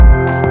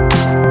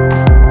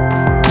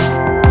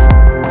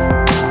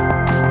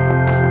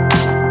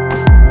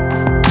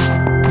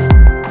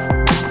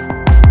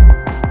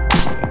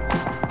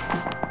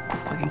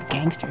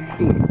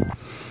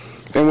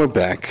we're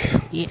back.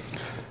 Yes.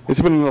 It's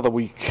been another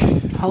week.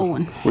 Whole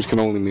one. Which can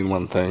only mean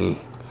one thing.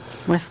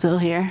 We're still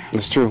here.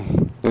 It's true.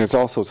 And it's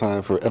also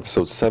time for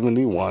episode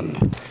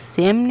 71.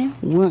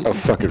 71. Of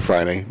Fucking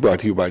Friday, brought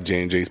to you by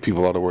J&J's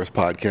People Are the Worst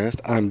podcast.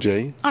 I'm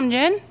Jay. I'm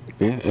Jen.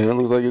 Yeah, and it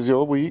looks like it's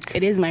your week.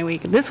 It is my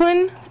week. This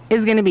one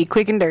is going to be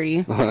quick and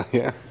dirty.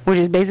 Yeah. Which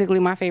is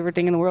basically my favorite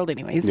thing in the world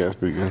anyways. Yeah, it's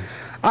pretty good.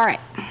 All right.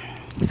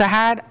 So I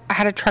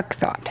had a truck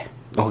thought.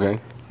 Okay.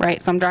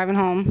 Right. So I'm driving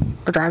home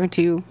or driving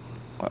to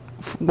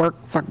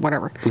work, fuck,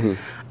 whatever.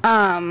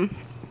 Mm-hmm.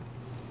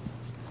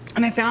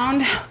 And I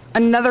found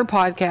another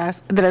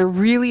podcast that I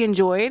really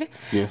enjoyed.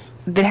 Yes.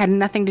 That had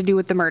nothing to do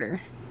with the murder.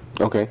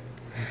 Okay.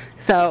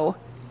 So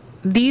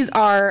this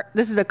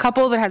is a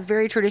couple that has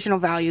very traditional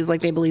values. Like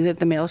they believe that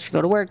the male should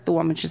go to work, the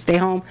woman should stay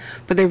home.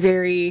 But they're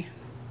very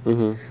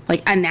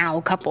like a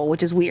now couple,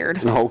 which is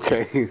weird.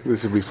 Okay.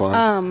 This should be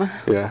fun.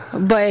 Yeah.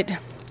 But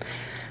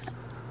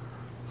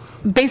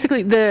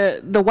basically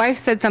the wife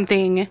said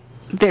something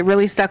that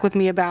really stuck with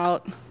me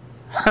about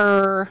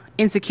her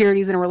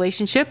insecurities in a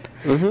relationship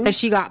that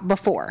she got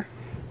before.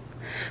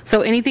 So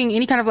any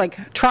kind of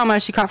like trauma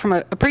she caught from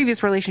a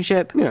previous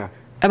relationship. Yeah.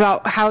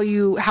 About how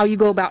you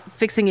go about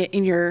fixing it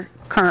in your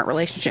current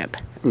relationship.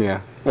 Yeah.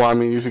 Well, I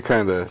mean, you should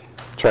kind of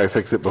try to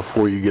fix it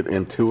before you get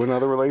into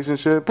another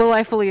relationship. Well,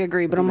 I fully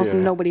agree, but almost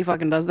nobody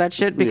fucking does that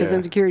shit because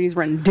insecurities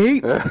run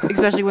deep,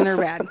 especially when they're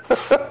bad.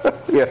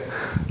 Yeah.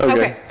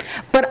 Okay.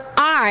 But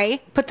I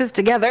put this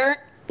together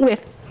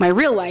with my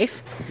real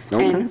life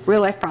and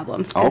real life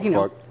problems.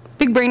 Because,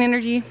 big brain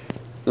energy.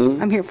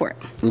 I'm here for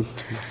it.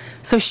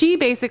 So she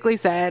basically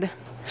said,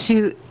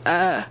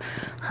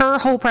 her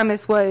whole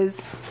premise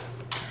was,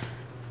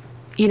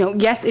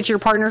 yes, it's your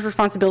partner's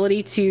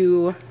responsibility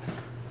to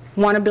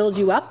want to build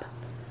you up.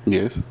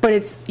 Yes. But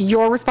it's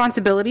your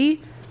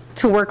responsibility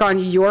to work on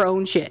your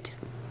own shit.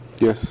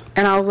 Yes.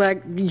 And I was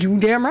like, you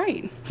damn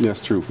right.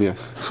 Yes, true.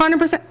 Yes.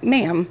 100%.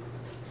 Ma'am.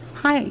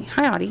 Hi,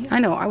 Audie. I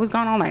know, I was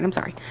gone all night. I'm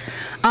sorry.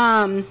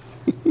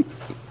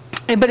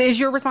 But it's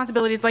your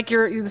responsibility. It's like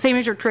the same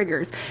as your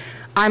triggers.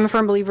 I'm a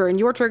firm believer in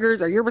your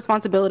triggers are your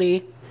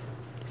responsibility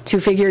to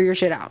figure your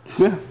shit out.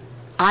 Yeah.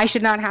 I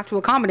should not have to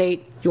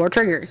accommodate your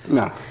triggers.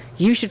 No.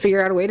 You should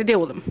figure out a way to deal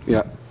with them.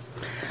 Yeah.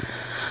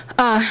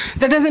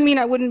 That doesn't mean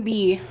I wouldn't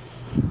be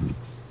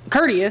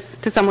courteous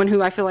to someone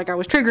who I feel like I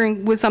was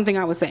triggering with something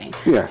I was saying.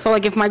 Yeah. So,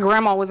 like, if my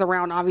grandma was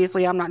around,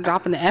 obviously I'm not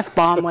dropping the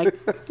F-bomb. Like,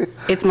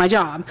 it's my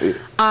job.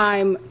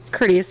 I'm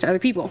courteous to other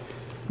people.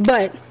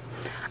 But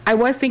I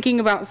was thinking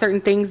about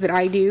certain things that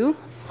I do.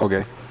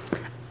 Okay.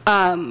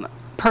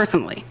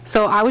 Personally.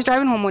 So, I was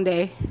driving home one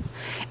day,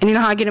 and you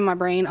know how I get in my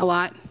brain a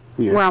lot?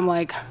 Yeah. Where I'm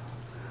like,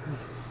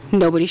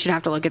 nobody should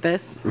have to look at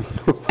this.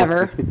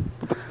 Ever.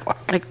 What the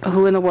fuck? Like,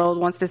 who in the world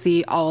wants to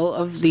see all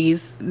of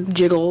these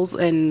jiggles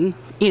and,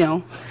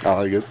 I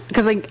like it.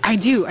 Because, like, I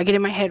get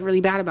in my head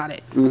really bad about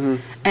it.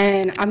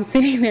 And I'm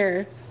sitting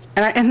there,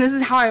 and this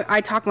is how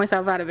I talk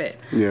myself out of it.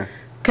 Yeah.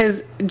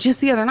 Because just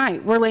the other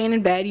night, we're laying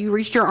in bed, you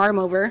reached your arm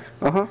over,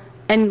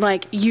 and,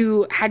 like,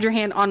 you had your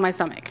hand on my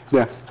stomach.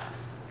 Yeah.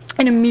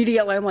 And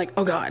immediately I'm like,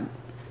 oh, God.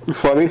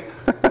 Funny.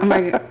 I'm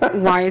like,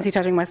 why is he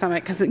touching my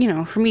stomach? Because,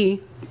 for me,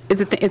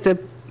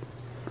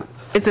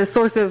 it's a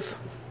source of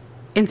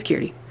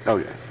insecurity. Oh,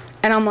 yeah.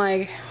 And I'm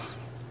like,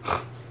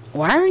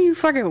 why are you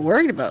fucking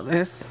worried about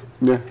this?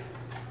 Yeah.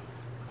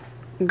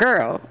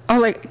 Girl. I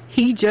was like,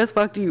 he just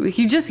fucked you.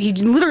 He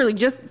literally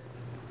just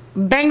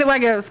banged it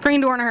like a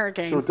screen door in a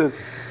hurricane. Sure did.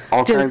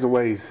 All kinds of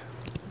ways.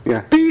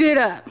 Yeah. Beat it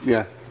up.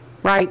 Yeah.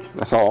 Right.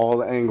 I saw all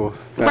the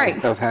angles. I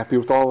was happy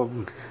with all of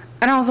them.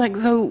 And I was like,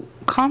 so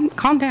calm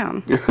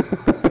down.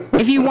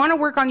 If you want to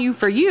work on you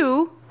for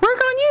you,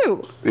 work on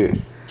you. Yeah.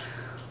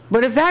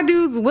 But if that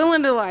dude's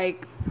willing to,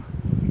 like,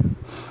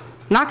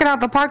 knock it out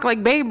the park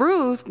like Babe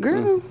Ruth,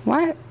 girl,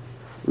 what?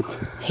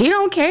 He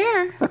don't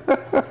care.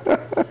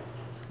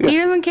 Yeah. He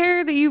doesn't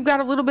care that you've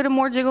got a little bit of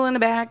more jiggle in the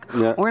back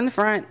or in the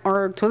front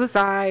or to the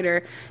side,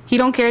 or he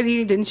don't care that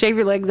you didn't shave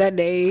your legs that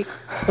day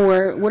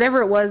or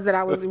whatever it was that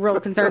I was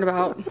real concerned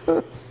about.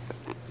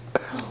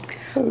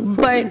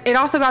 But it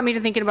also got me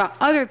to thinking about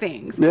other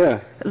things.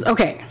 Yeah.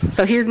 Okay,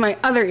 so here's my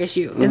other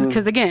issue is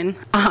because, again,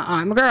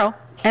 I'm a girl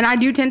and I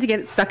do tend to get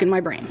it stuck in my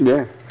brain.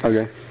 Yeah,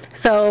 okay.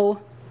 So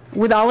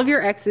with all of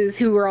your exes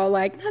who were all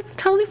like, that's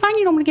totally fine,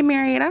 you don't want to get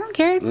married, I don't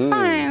care, it's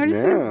fine, we're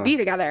just gonna be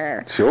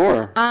together.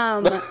 Sure.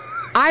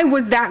 I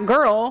was that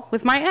girl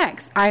with my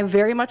ex. I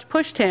very much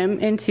pushed him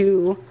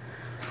into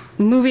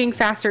moving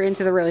faster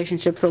into the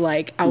relationship. So,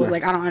 like, I was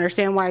like, I don't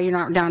understand why you're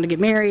not down to get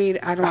married,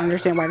 I don't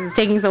understand why this is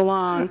taking so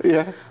long.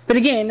 Yeah. But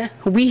again,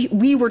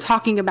 we were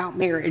talking about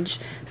marriage,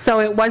 so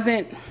it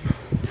wasn't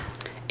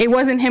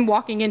him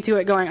walking into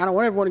it going, I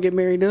don't ever want to get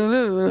married.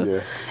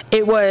 Yeah.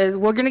 It was,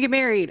 we're going to get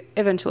married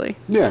eventually.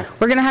 Yeah.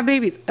 We're going to have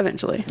babies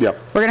eventually. Yep.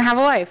 We're going to have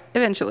a life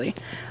eventually.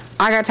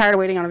 I got tired of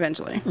waiting on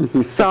eventually.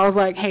 So I was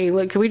like, hey,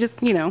 look, can we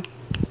just,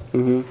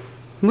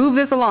 move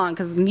this along?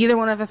 Because neither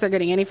one of us are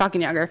getting any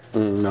fucking younger.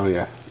 No,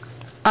 yeah.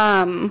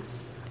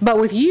 But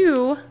with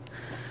you,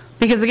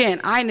 because again,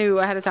 I knew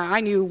ahead of time,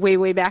 I knew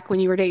way back when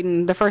you were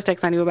dating the first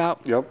ex I knew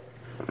about. Yep.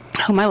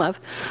 whom I love,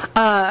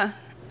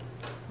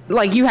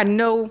 like you had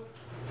no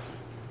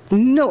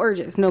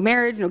urges, no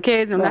marriage, no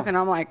kids, no nothing.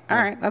 I'm like, all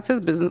right, that's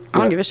his business. I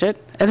don't give a shit.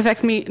 It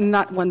affects me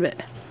not one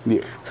bit.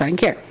 Yeah. So I didn't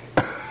care.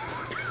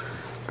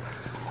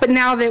 But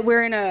now that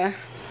we're in a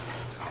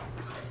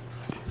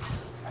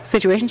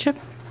situationship,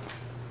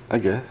 I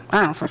guess.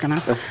 I don't fucking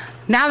know.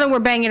 Now that we're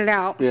banging it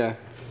out, Yeah.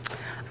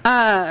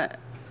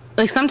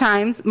 like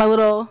sometimes my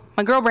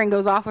girl brain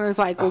goes off and is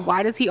like, well,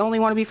 why does he only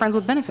want to be friends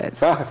with benefits?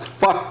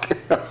 Fuck.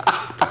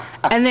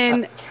 And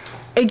then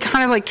it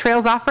kind of like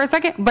trails off for a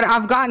second, but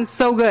I've gotten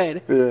so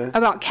good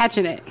about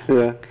catching it.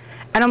 Yeah.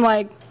 And I'm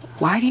like,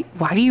 why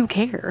do you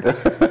care?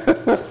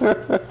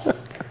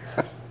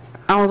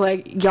 I was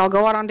like, y'all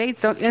go out on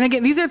dates, don't? And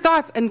again, these are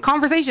thoughts and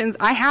conversations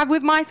I have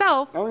with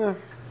myself. Oh yeah.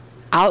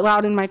 Out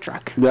loud in my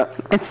truck.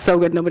 Yep. It's so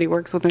good nobody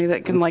works with me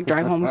that can like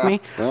drive home with me.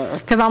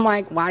 Because I'm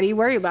like, why do you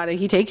worry about it?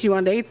 He takes you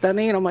on dates, doesn't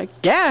he? And I'm like,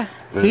 yeah,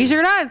 he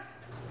sure does.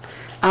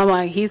 I'm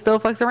like, he still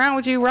fucks around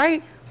with you,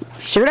 right?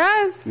 Sure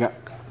does. Yeah.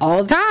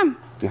 All the time.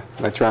 Yeah,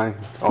 I try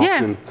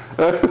often.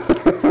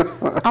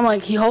 Yeah. I'm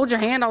like, he holds your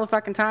hand all the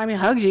fucking time. He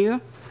hugs you.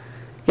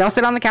 Y'all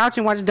sit on the couch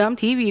and watch dumb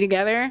TV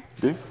together.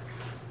 Yeah.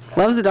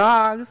 Loves the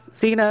dogs.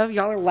 Speaking of,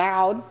 y'all are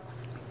loud.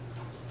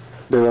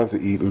 They love to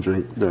eat and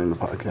drink during the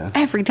podcast.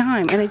 Every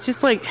time. And it's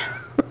just like,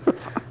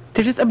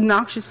 they're just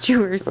obnoxious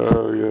chewers.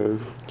 Oh,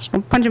 yes.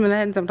 I'll punch them in the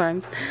head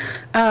sometimes.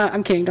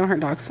 I'm kidding. Don't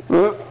hurt dogs.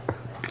 But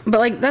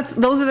like,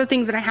 those are the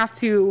things that I have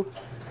to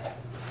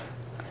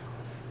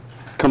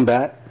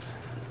combat.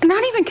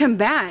 Not even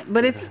combat,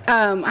 but it's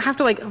I have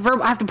to like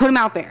I have to put them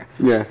out there.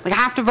 Yeah. Like I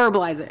have to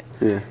verbalize it.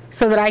 Yeah.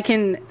 So that I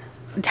can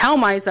tell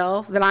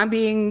myself that I'm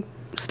being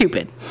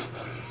stupid.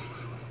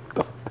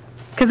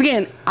 Because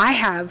again, I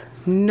have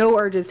no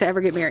urges to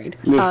ever get married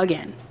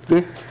again.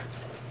 Yeah.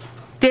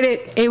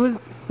 Did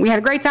it? We had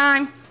a great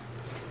time.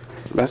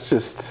 That's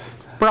just.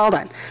 We're all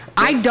done.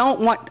 I don't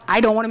want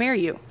to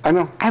marry you. I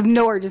know. I have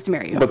no urges to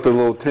marry you. But the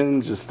little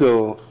tinge is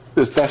still.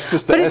 That's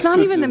just the. But it's not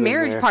even the estrogen in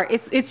marriage there. part.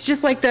 It's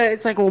just like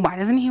it's like, well, why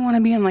doesn't he want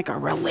to be in like a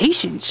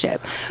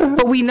relationship?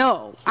 But we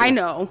know. I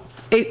know.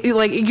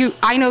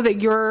 I know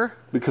that you're.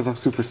 Because I'm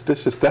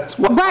superstitious. That's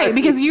why. Right,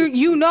 because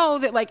you know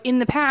that like in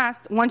the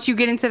past, once you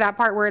get into that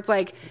part where it's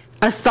like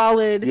a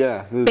solid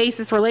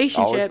basis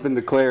relationship. Oh, it's been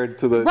declared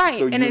to the right,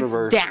 the and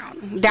universe.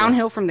 It's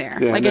downhill from there.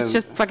 Yeah, like it's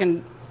just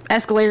fucking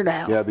escalator to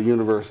hell. Yeah, the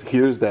universe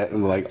hears that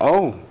and we're like,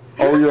 oh,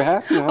 you're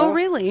happy, huh? Oh,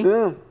 really?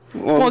 Yeah.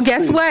 Well,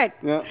 guess what?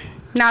 Yeah.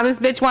 Now this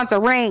bitch wants a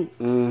ring.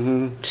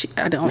 Mm-hmm.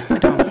 I don't.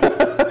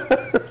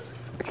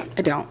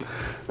 I don't.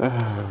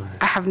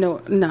 I have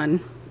none.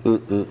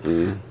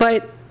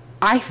 But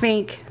I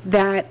think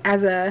that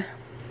because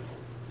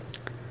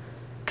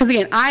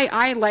again,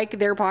 I like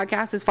their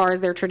podcast as far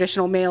as their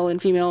traditional male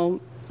and female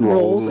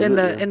roles in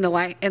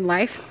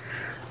life.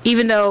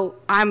 Even though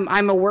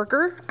I'm a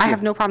worker, I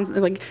have no problems.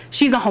 Like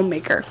she's a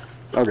homemaker.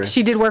 Okay.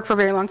 She did work for a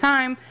very long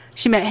time.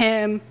 She met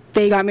him.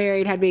 They got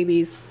married, had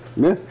babies.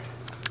 Yeah.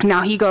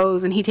 Now he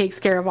goes and he takes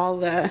care of all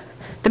the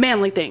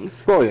manly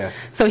things. Oh yeah.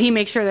 So he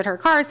makes sure that her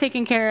car is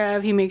taken care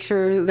of. He makes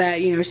sure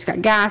that she's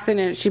got gas in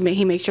it.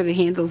 He makes sure that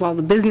he handles all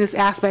the business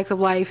aspects of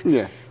life.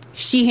 Yeah.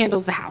 She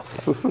handles the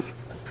house.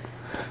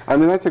 I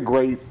mean, that's a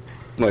great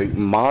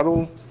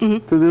model to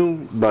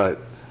do, but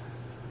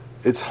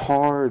it's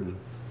hard.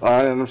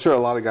 And I'm sure a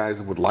lot of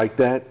guys would like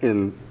that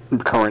in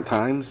current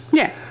times.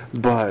 Yeah.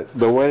 But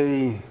the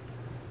way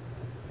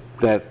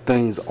that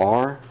things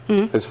are,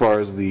 as far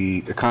as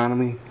the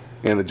economy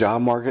and the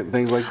job market and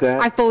things like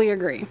that. I fully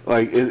agree.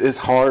 Like, it's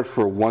hard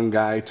for one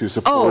guy to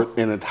support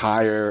an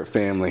entire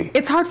family.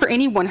 It's hard for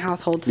any one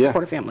household to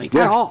support a family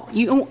at all.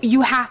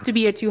 You have to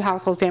be a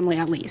 2-household family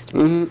at least.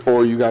 Mm-hmm.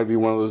 Or you got to be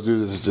one of those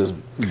dudes that's just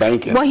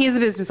banking. Well, he is a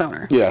business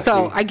owner. Yeah.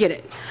 So I get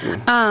it.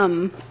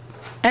 Yeah.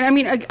 And I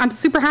mean, I'm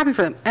super happy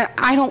for them. And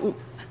I don't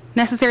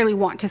necessarily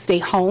want to stay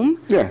home.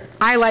 Yeah.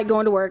 I like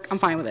going to work. I'm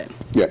fine with it.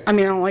 Yeah. I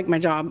mean, I don't like my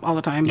job all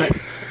the time, but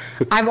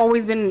I've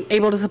always been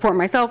able to support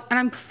myself, and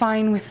I'm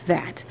fine with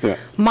that. Yeah.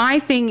 My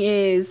thing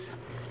is,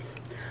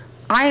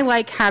 I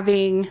like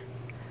having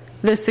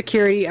the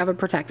security of a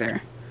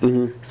protector.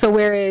 So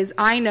whereas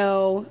I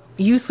know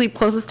you sleep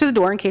closest to the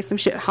door in case some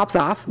shit hops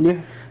off. Yeah.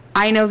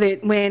 I know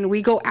that when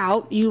we go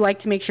out, you like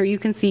to make sure you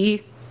can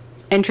see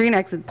entry and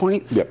exit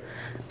points. Yep.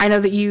 I know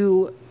that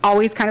you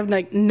always kind of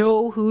like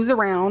know who's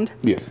around.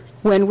 Yes.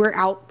 When we're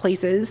out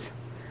places.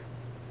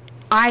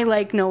 I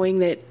like knowing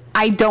that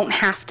I don't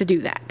have to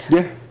do that.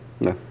 Yeah.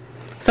 No.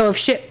 So if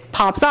shit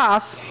pops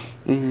off,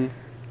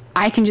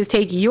 I can just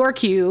take your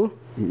cue.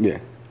 Yeah.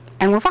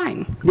 And we're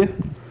fine. Yeah.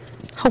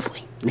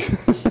 Hopefully.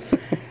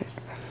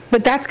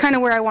 But that's kind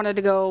of where I wanted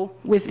to go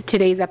with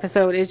today's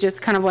episode, is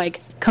just kind of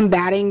like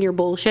combating your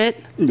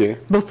bullshit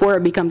before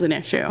it becomes an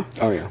issue.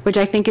 Oh, yeah. Which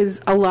I think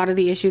is a lot of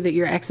the issue that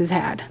your exes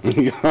had.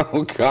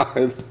 Oh,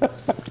 God.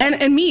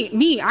 And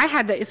me, I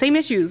had the same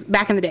issues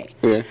back in the day.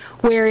 Yeah.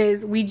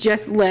 Whereas we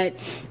just let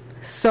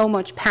so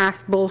much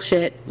past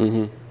bullshit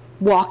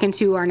walk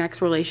into our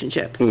next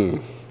relationships.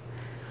 And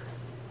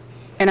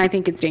I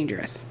think it's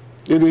dangerous.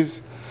 It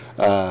is.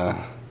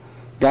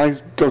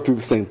 Guys go through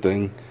the same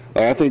thing.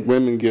 Like, I think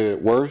women get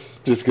it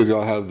worse just because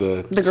y'all have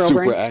the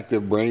super brain.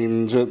 Active brain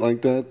and shit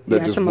like that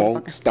just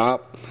won't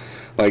stop.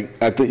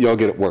 Like, I think y'all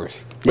get it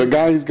worse. But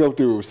guys go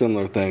through a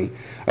similar thing.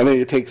 I think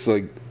it takes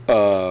like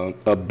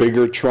a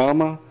bigger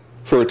trauma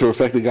for it to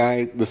affect a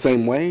guy the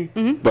same way,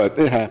 but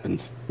it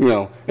happens, you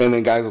know. And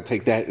then guys will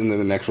take that into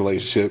the next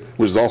relationship,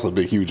 which is also a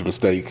big, huge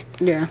mistake.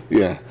 Yeah.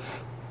 Yeah.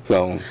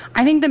 So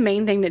I think the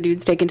main thing that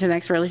dudes take into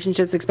next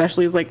relationships,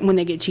 especially, is like when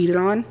they get cheated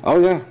on. Oh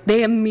yeah.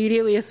 They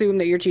immediately assume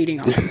that you're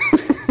cheating on them.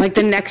 Like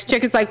the next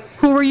chick is like,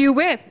 "Who are you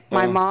with?"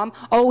 My mom.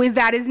 Oh, is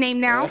that his name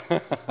now?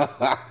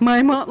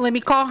 My mom. Let me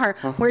call her.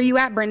 Where are you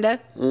at,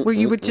 Brenda? Were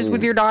you just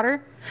with your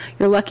daughter?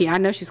 You're lucky. I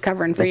know she's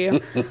covering for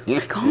you.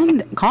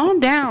 Calm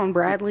down,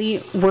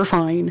 Bradley. We're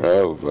fine.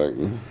 Oh, fuck.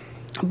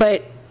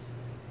 But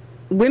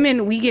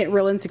women, we get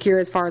real insecure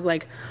as far as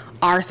like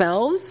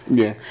ourselves.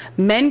 Yeah.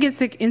 Men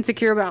get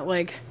insecure about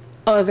like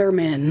other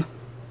men.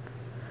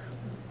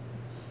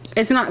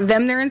 It's not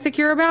them they're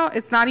insecure about.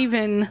 It's not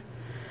even.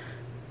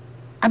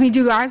 I mean,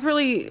 do guys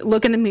really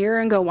look in the mirror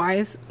and go, why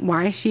is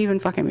she even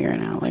fucking me right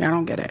now? Like, I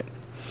don't get it.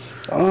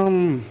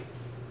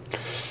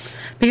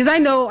 Because I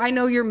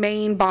know your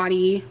main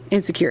body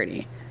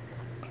insecurity.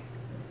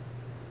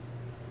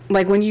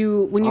 Like when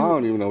you I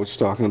don't even know what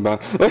you're talking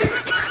about.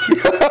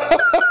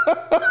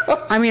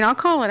 I mean, I'll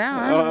call it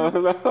out.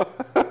 No.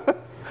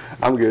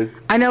 I'm good.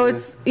 I know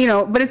it's, you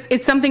know, but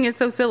it's something that's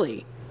so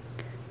silly.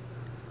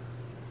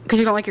 Because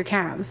you don't like your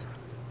calves.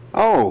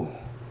 Oh.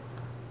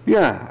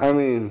 Yeah, I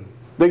mean,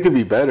 they could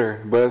be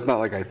better, but it's not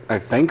like I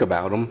think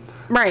about them.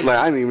 Right. Like,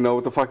 I didn't even know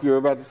what the fuck you were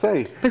about to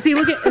say. But see,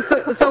 look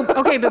at, so,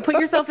 okay, but put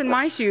yourself in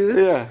my shoes.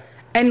 Yeah.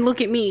 And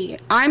look at me.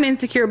 I'm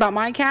insecure about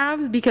my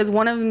calves because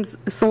one of them's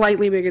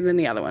slightly bigger than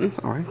the other one. That's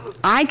all right.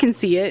 I can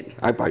see it.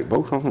 I bite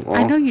both of them. Oh.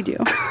 I know you do.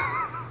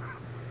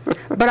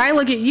 But I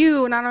look at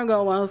you and I don't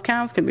go, well, his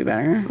calves could be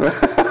better. You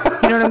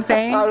know what I'm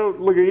saying? I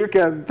don't look at your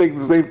calves and think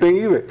the same thing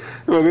either.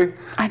 You know what I mean?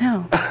 I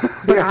know.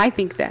 But yeah. I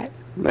think that.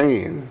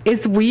 Man.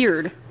 It's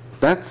weird.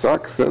 That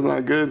sucks. That's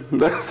not good.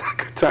 That's not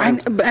good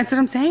times. That's what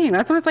I'm saying.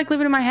 That's what it's like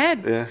living in my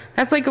head. Yeah.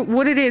 That's like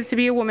what it is to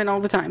be a woman all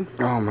the time.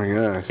 Oh my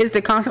gosh. Is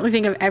to constantly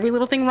think of every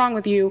little thing wrong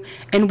with you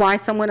and why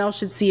someone else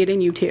should see it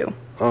in you too.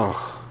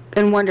 Oh.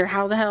 And wonder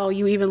how the hell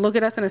you even look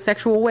at us in a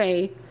sexual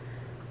way.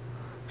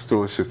 It's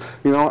delicious.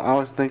 You know, I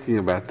was thinking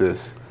about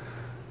this.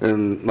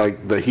 And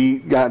like the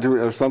heat got to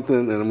or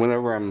something, and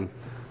whenever I'm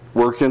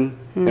working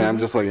and I'm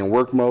just like in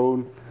work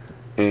mode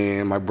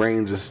and my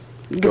brain just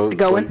gets to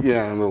going. Like,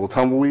 yeah, and little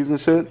tumbleweeds and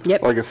shit.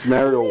 Yep. Like a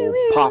scenario will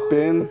pop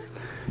in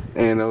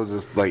and it'll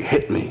just like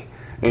hit me.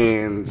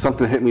 And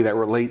something hit me that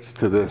relates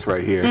to this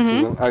right here.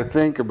 So I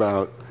think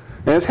about,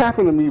 and it's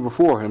happened to me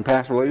before in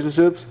past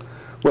relationships,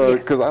 well,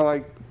 because I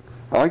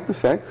like the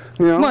sex,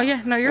 you know? Well,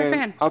 yeah, no, you're a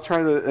fan. I'll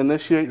try to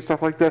initiate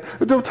stuff like that.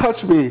 But don't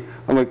touch me.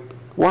 I'm like,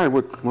 why?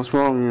 What's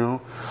wrong? You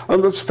know,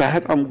 I'm just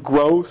fat. I'm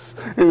gross.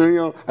 And you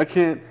know, I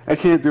can't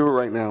do it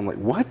right now. I'm like,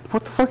 what?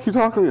 What the fuck are you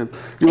talking about?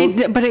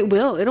 But it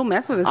will. It'll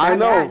mess with us. I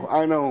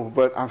know.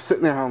 But I'm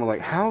sitting there. I'm like,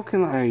 how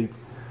can I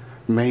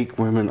make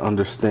women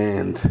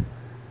understand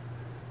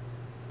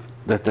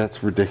that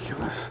that's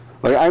ridiculous?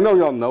 Like, I know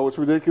y'all know it's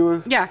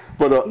ridiculous. Yeah.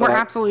 But we're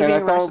absolutely. And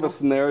being I thought rational. of a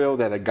scenario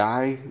that a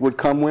guy would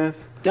come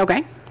with.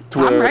 Okay.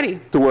 I'm ready.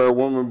 To where a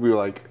woman would be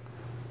like,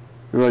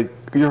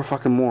 you're a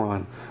fucking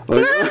moron.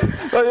 Like,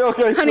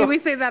 okay, honey, we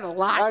say that a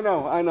lot.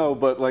 I know,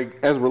 but like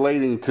as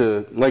relating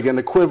to like an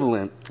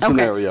equivalent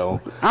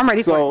scenario. I'm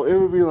ready for it. So it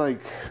would be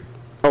like,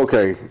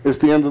 okay, it's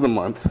the end of the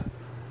month,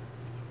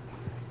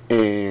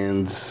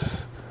 and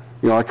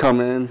you know I come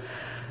in,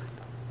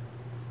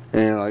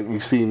 and like you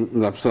see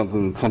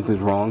something's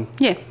wrong.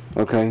 Yeah.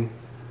 Okay.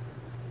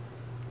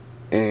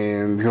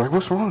 And you're like,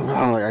 what's wrong?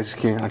 I'm like, I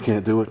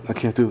can't do it. I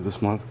can't do it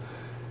this month.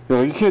 You're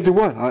like, you can't do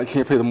what? I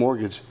can't pay the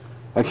mortgage.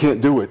 I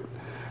can't do it.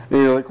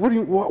 And you're like,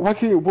 why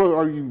can't you, what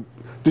are you,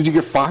 did you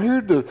get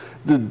fired? Did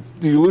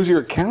you lose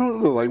your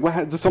account? Like,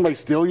 did somebody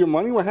steal your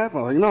money? What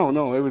happened? I'm like,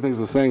 no, everything's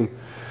the same.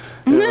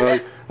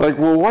 Like,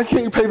 well, why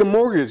can't you pay the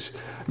mortgage?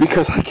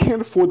 Because I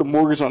can't afford the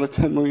mortgage on a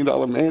 $10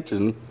 million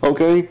mansion,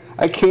 okay?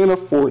 I can't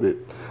afford it,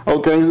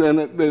 okay? And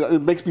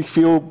it makes me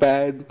feel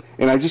bad,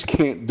 and I just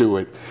can't do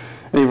it.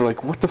 And you're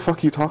like, what the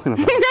fuck are you talking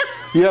about?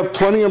 You have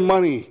plenty of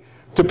money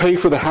to pay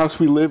for the house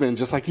we live in,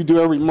 just like you do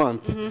every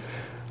month.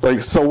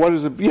 Like, so what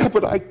is it? Yeah,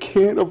 but I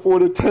can't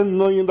afford a $10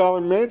 million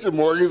mansion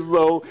mortgage,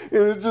 though.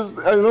 And it's just,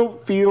 I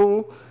don't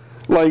feel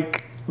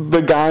like the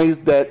guys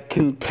that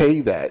can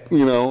pay that,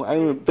 you know. I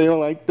don't feel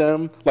like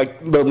them,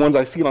 like the ones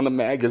I see on the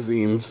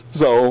magazines.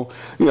 So,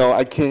 you know,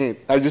 I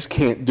just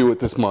can't do it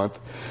this month.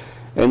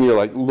 And you're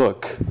like,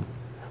 look,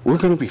 we're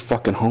going to be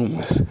fucking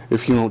homeless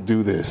if you don't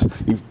do this.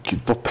 You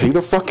pay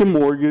the fucking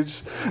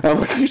mortgage. And I'm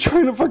like, are you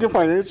trying to fucking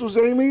financial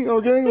shame me?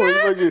 Okay? Oh,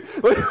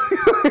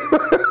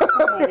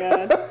 my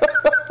God.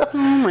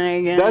 Oh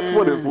my God. That's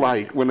what it's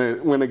like when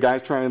a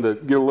guy's trying to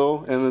get a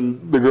little, and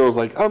then the girl's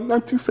like,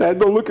 I'm too fat.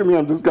 Don't look at me.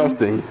 I'm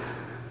disgusting.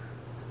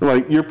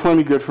 Like, you're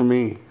plenty good for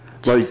me.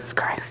 Jesus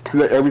Christ.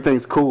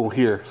 Everything's cool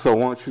here. So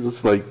why don't you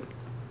just like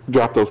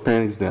drop those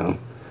panties down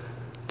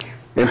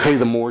and pay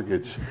the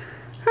mortgage?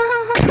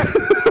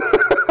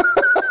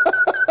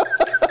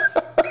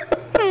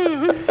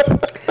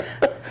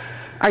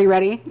 Are you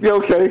ready? Yeah,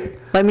 okay.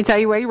 Let me tell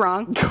you where you're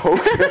wrong. Okay.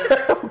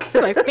 It's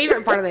my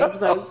favorite part of the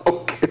episode.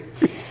 Okay.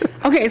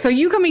 Okay, so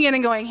you coming in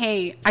and going,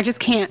 hey, I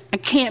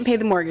can't pay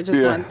the mortgage this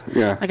month.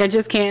 Yeah. Like, I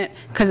just can't,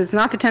 because it's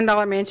not the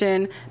 $10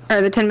 mansion,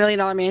 or the $10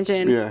 million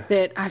mansion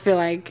that I feel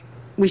like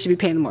we should be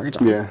paying the mortgage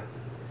on. Yeah.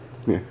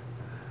 Yeah.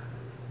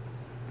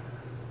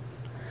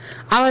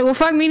 I'm like, well,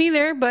 fuck me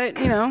neither, but,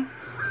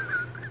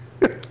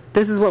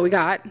 this is what we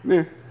got.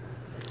 Yeah.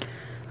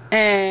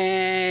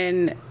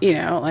 And,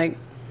 like,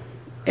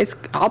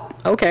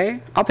 I'll pay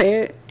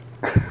it.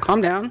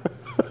 Calm down.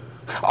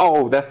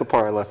 Oh, that's the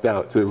part I left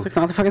out, too. It's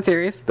not the fucking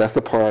serious. That's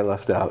the part I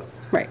left out.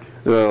 Right.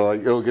 Like,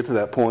 it'll get to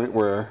that point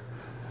where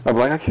I'm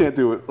like, I can't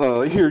do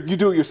it. Here, you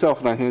do it yourself,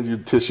 and I hand you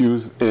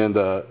tissues and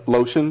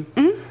lotion.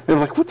 Mm-hmm. And I'm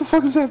like, what the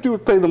fuck does that have to do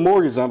with paying the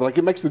mortgage? And I'm like,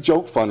 it makes the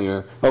joke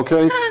funnier,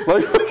 okay?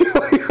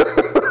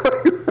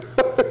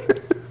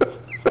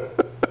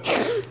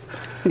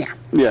 Yeah.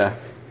 Yeah.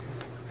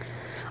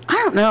 I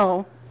don't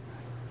know.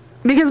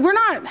 Because we're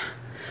not...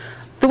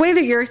 The way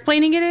that you're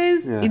explaining it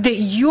is that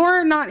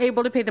you're not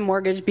able to pay the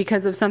mortgage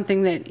because of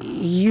something that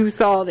you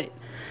saw that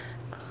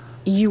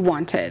you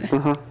wanted.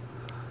 Uh-huh.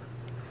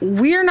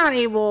 We're not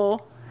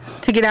able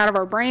to get out of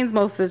our brains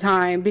most of the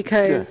time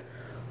because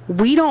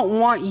we don't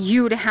want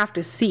you to have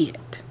to see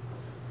it.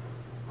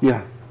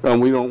 Yeah. I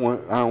don't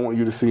want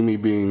you to see me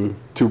being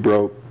too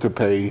broke to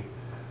pay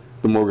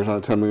the mortgage on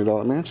a $10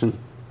 million mansion.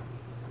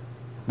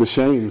 The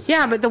shames.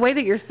 Yeah, but the way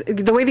that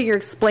you're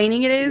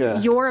explaining it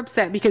is you're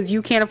upset because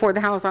you can't afford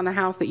the house on the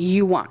house that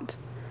you want.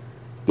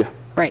 Yeah.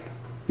 Right.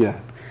 Yeah.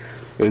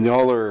 And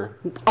y'all are...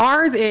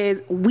 Ours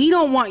is, we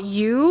don't want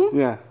you.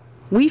 Yeah.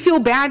 We feel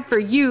bad for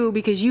you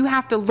because you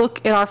have to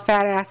look at our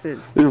fat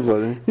asses. You're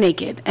funny.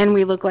 Naked. And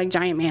we look like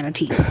giant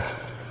manatees.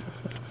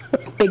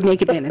 Big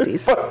naked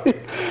manatees.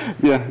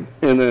 Yeah.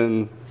 And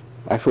then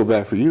I feel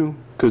bad for you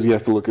because you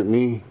have to look at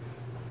me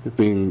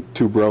being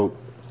too broke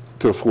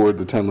to afford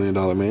the $10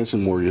 million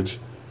mansion mortgage,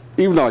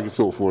 even though I can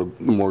still afford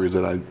the mortgage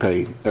that I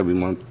pay every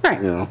month.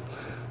 Right.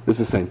 It's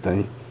the same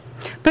thing.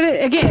 But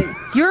again,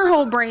 your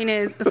whole brain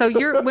is, so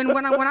you're,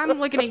 when I'm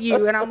looking at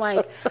you and I'm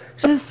like,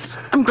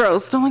 I'm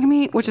gross, don't look at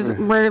me, which is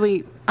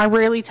I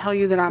rarely tell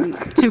you that I'm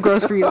too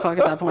gross for you to fuck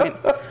at that point.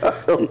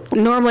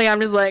 Normally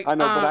I'm just like, I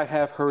know, but I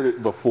have heard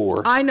it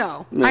before. I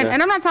know. Yeah.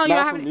 And I'm not telling you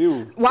I haven't.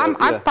 You, well,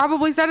 I've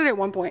probably said it at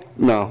one point.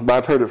 No, but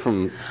I've heard it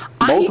from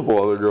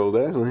multiple other girls,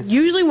 actually.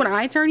 Usually when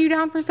I turn you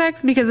down for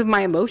sex because of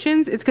my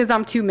emotions, it's because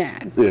I'm too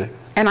mad. Yeah.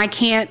 And I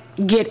can't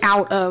get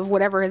out of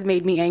whatever has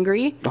made me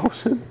angry. Oh,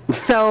 shit.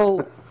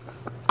 So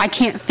I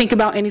can't think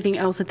about anything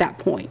else at that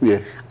point.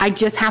 Yeah. I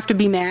just have to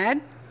be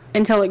mad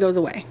until it goes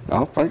away.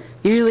 Oh, fine.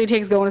 Usually it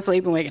takes going to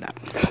sleep and waking up.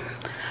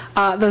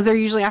 Those are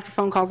usually after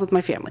phone calls with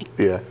my family.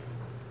 Yeah.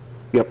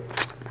 Yep.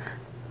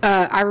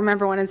 I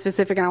remember one in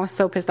specific, and I was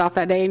so pissed off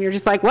that day, and you're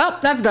just like, well,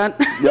 that's done.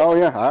 Oh,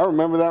 yeah. I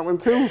remember that one,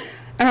 too.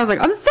 And I was like,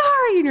 I'm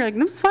sorry. And you're like,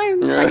 no, it's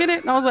fine. I get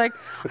it. And I was like,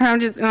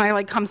 and I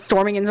like come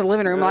storming into the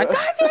living room. I'm like,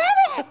 God damn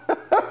it.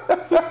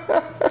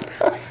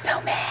 I was so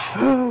mad.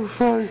 Oh,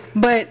 fuck.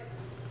 But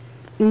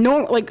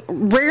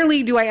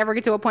rarely do I ever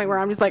get to a point where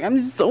I'm just like, I'm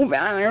just so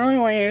bad. I don't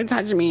want you to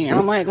touch me. And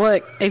I'm like,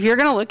 look, if you're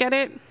going to look at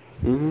it,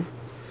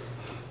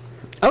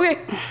 okay.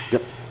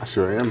 Yep, I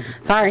sure am.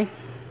 Sorry.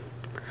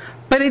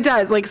 But it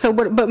does.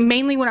 But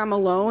mainly when I'm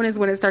alone is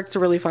when it starts to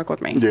really fuck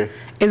with me. Yeah.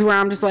 Is where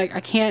I'm just like, I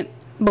can't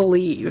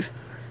believe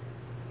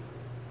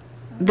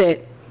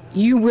that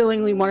you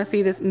willingly want to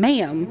see this.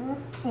 Ma'am.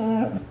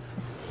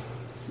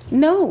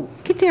 No,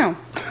 get down.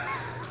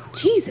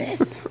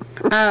 Jesus.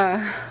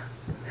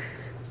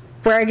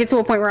 Where I get to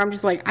a point where I'm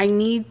just like, I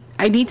need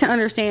to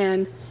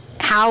understand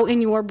how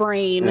in your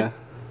brain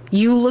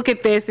you look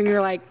at this and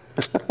you're like,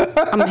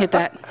 I'm gonna hit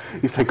that.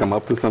 You think I'm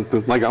up to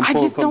something? Like I'm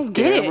pulling some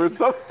scam or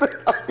something?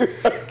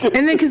 And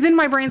then, because then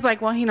my brain's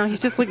like, well, he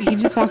just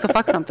wants to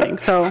fuck something.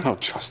 So I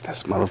don't trust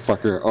this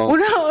motherfucker. Oh. Well,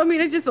 no, I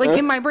mean, it's just like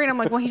in my brain, I'm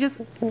like, well, he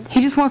just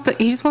wants to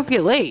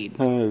get laid.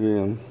 Oh,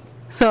 damn.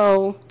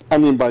 So. I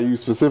mean, by you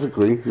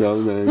specifically.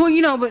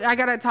 Well, but I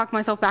gotta talk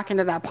myself back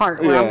into that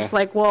part where I'm just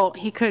like, well,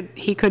 he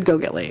could go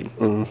get laid.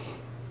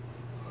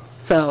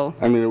 So.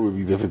 I mean, it would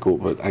be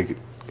difficult, but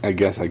I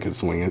guess I could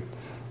swing it.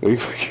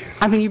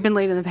 I mean, you've been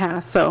laid in the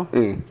past, so.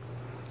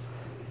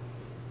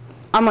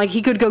 I'm like,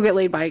 he could go get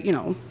laid by,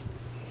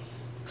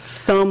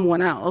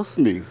 someone else.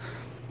 Me.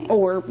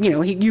 Or,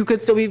 you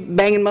could still be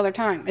banging Mother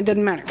Time. It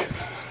doesn't matter.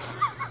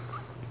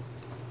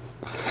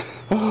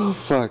 Oh,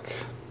 fuck.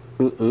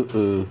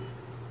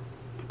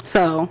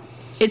 So,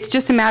 it's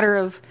just a matter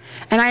of,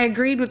 and I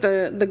agreed with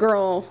the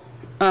girl,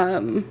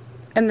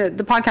 and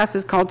the podcast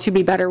is called To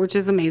Be Better, which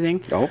is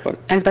amazing. Oh, fuck.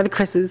 And it's by the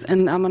Chris's,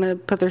 and I'm going to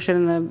put their shit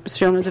in the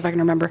show notes if I can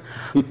remember.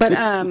 But,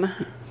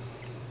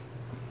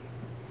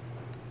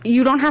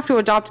 you don't have to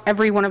adopt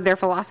every one of their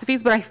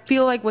philosophies, but I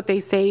feel like what they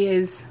say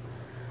is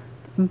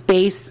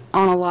based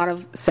on a lot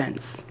of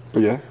sense.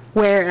 Yeah.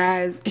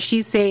 Whereas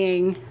she's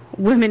saying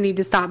women need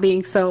to stop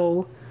being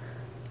so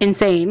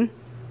insane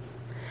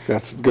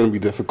That's going to be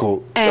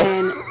difficult.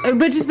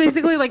 But just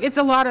basically, like, it's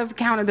a lot of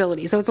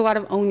accountability. So it's a lot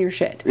of own your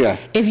shit. Yeah.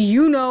 If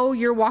you know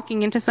you're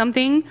walking into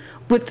something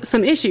with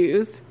some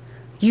issues,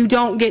 you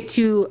don't get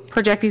to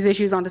project these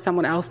issues onto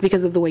someone else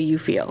because of the way you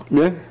feel.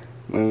 Yeah.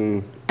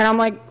 And I'm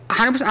like,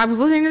 100%. I was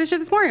listening to this shit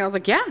this morning. I was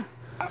like, yeah,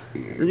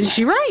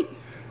 she right.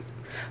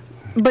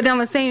 But on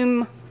the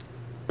same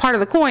part of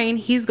the coin,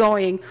 he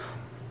goes,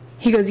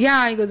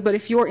 but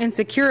if you're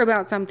insecure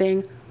about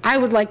something, I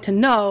would like to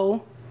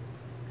know.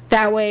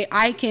 That way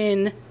I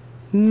can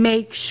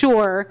make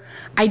sure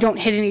I don't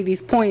hit any of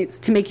these points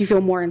to make you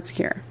feel more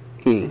insecure.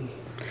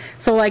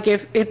 So, like,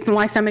 if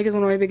my stomach is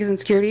one of my biggest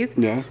insecurities,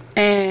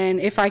 and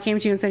if I came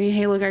to you and said,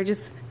 hey, look,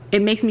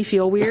 it makes me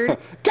feel weird.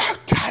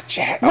 Don't touch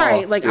it.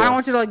 Right. Like, I don't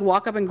want you to, like,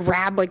 walk up and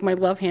grab, like, my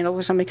love handles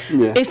or something.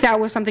 Yeah. If that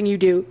was something you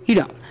do, you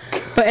don't.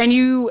 But, and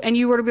you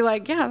were to be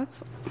like, yeah,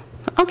 that's...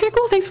 Okay,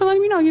 cool. Thanks for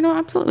letting me know. You know,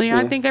 absolutely. Yeah.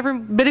 I think every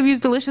bit of you is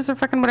delicious or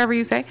fucking whatever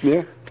you say.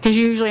 Yeah. Because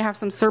you usually have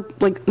some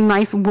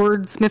nice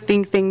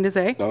wordsmithing thing to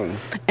say. Oh, yeah.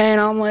 And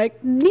I'm like,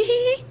 and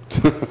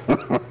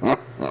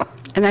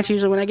that's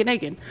usually when I get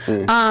naked.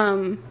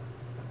 Yeah.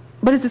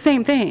 But it's the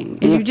same thing.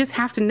 Is you just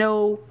have to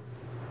know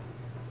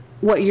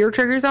what your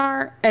triggers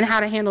are and how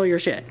to handle your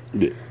shit.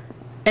 Yeah.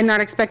 And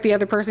not expect the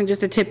other person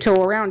just to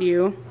tiptoe around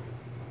you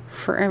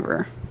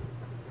forever.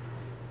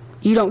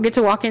 You don't get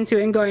to walk into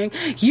it and going,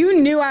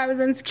 you knew I was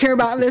insecure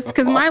about this,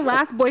 because my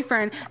last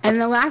boyfriend and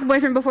the last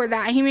boyfriend before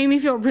that, he made me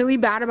feel really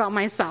bad about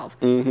myself.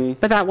 Mm-hmm.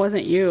 But that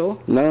wasn't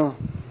you. No.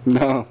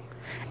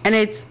 And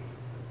it's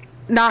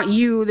not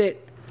you that,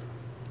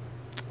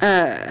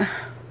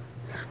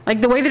 like,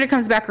 the way that it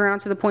comes back around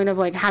to the point of,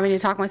 like, having to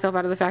talk myself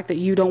out of the fact that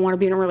you don't want to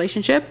be in a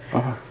relationship.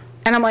 Uh-huh.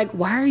 And I'm like,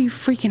 why are you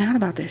freaking out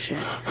about this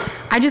shit?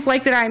 I just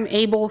like that I'm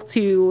able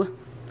to...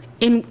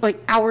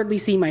 outwardly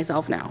see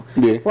myself now.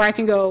 Yeah. Where I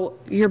can go,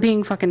 you're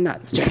being fucking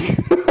nuts, Jen.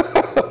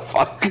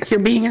 Fuck. You're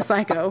being a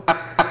psycho.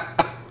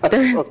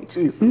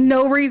 There's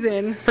no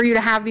reason for you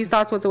to have these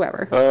thoughts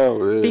whatsoever. Oh,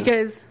 man.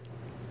 Because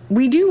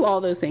we do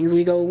all those things.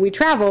 We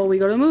travel, we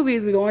go to the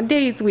movies, we go on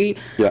dates, we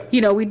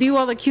do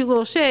all the cute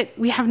little shit.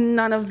 We have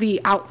none of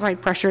the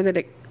outside pressure that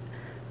it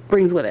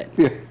brings with it.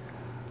 Yeah.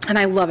 And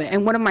I love it.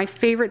 And one of my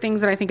favorite things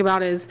that I think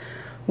about is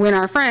when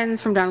our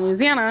friends from down in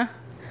Louisiana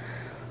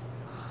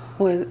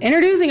was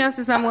introducing us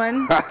to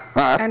someone,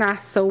 and I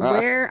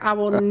swear I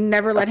will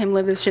never let him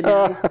live this shit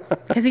down,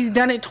 because he's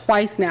done it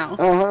twice now.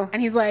 Uh-huh.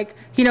 And he's like,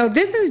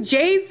 this is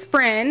Jay's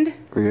friend.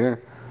 Yeah.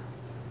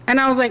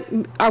 And I was like,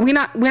 we're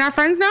not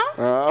friends now?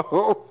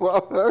 Oh,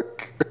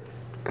 fuck.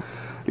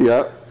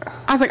 Yep.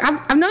 I was like,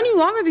 I've known you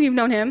longer than you've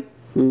known him.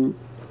 Mm.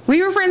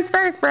 We were friends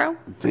first, bro.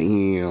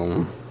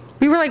 Damn.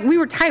 We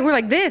were tight. We're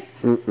like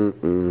this.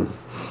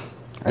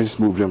 I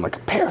just moved in like a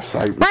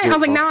parasite. Right. I was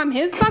like, now I'm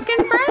his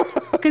fucking friend?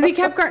 Because he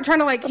kept trying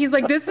to, like, he's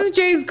like, this is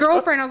Jay's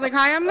girlfriend. I was like,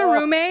 hi, I'm the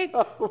roommate.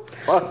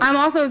 I'm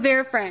also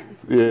their friend.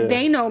 Yeah.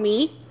 They know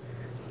me.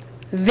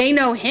 They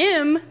know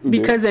him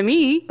because of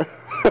me.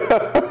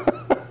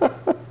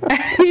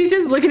 He's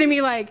just looking at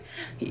me like,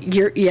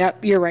 you're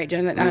right,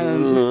 Jen.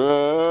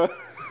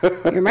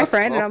 You're my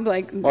friend. And I'm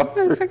like,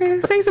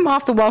 say some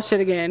off the wall shit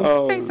again.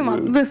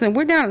 Listen,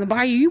 we're down in the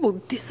bayou. You will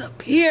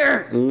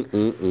disappear.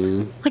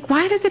 Like,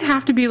 why does it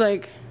have to be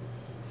like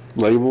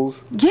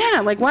labels?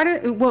 Yeah, like, what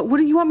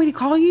do you want me to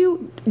call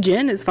you?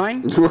 Jen is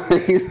fine.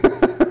 Right.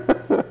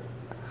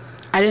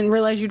 I didn't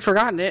realize you'd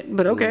forgotten it,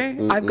 but okay.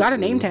 I've got a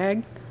name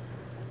tag.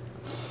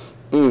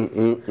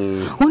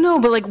 Well, no,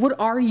 but like, what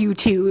are you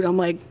two? And I'm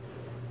like,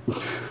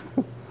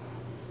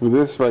 with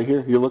this right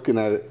here, you're looking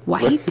at it.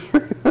 White?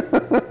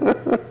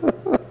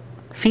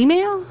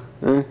 Female?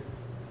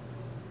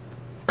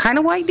 Kind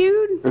of white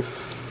dude?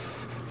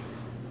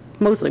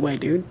 Mostly white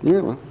dude. Yeah,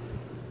 well.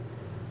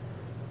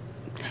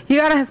 You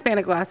got a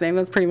Hispanic last name.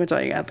 That's pretty much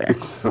all you got there.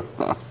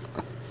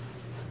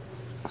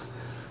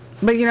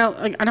 But,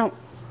 like, I don't...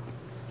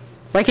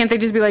 Why can't they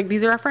just be like,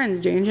 these are our friends,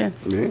 Jay and Jen?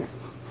 Yeah.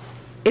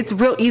 It's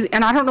real easy.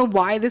 And I don't know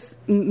why this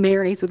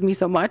marinates with me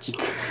so much.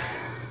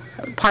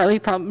 Partly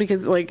probably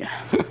because, like...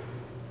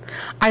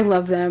 I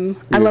love them.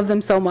 Yeah. I love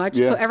them so much.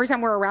 Yeah. So every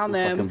time we're around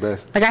them,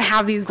 like, I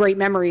have these great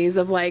memories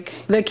of, like,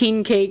 the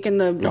king cake and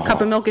the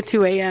cup of milk at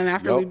 2 a.m.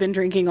 after we've been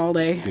drinking all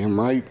day. Damn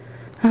right.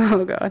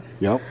 Oh, God.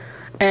 Yep.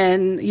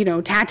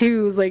 And,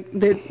 tattoos, like,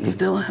 that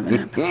still haven't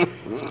happened.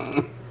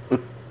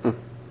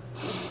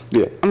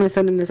 Yeah. I'm going to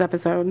send him this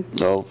episode.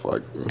 Oh,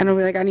 fuck. And I'll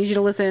be like, I need you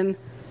to listen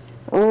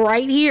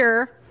right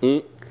here.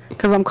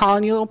 Because I'm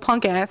calling you a little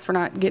punk ass for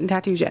not getting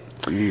tattoos yet.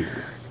 Yeah.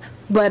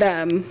 But,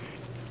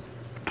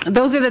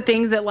 those are the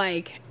things that,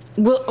 like,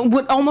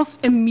 would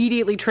almost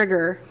immediately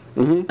trigger,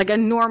 like, a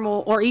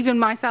normal, or even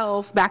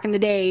myself back in the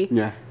day,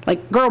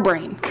 like, girl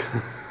brain.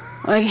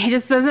 Like, he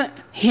just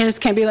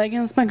can't be like,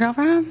 it's my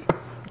girlfriend.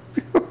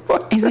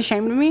 He's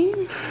ashamed of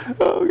me.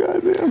 Oh,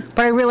 goddamn.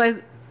 But I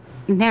realize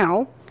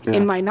now,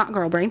 in my not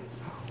girl brain,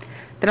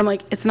 that I'm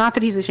like, it's not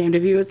that he's ashamed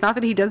of you. It's not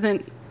that he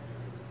doesn't,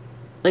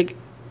 like,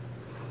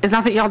 it's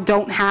not that y'all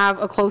don't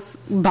have a close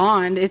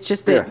bond. It's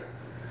just that,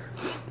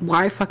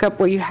 why fuck up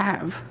what you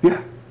have?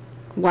 Yeah.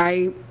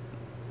 Why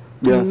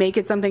Yes. Make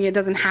it something it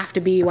doesn't have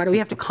to be. Why do we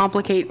have to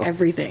complicate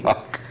everything?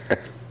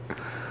 Okay.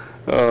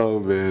 Oh,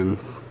 man.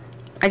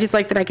 I just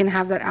like that I can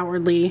have that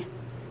outwardly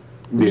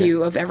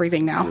view of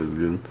everything now.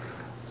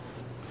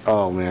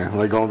 Oh, man.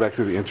 Like, going back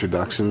to the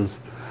introductions,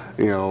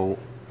 you know,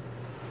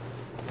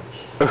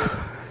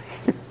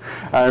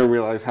 I didn't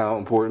realize how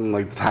important,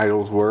 like, the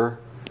titles were.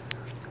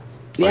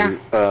 Yeah.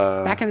 Like,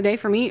 back in the day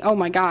for me, oh,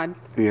 my God.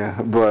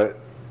 Yeah, but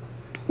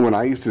when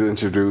I used to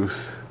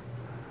introduce,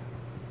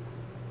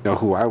 you know,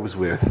 who I was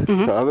with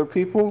to other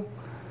people,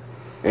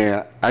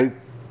 and I've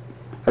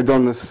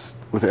done this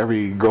with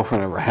every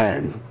girlfriend I ever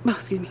had. Oh,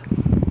 excuse me.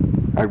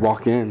 I'd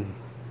walk in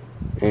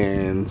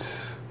and,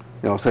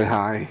 you know, say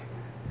hi.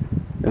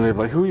 And they'd be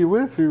like, "Who are you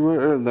with?"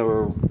 And they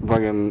were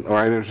fucking, or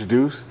I'd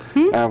introduce.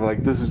 And I'm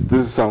like, "This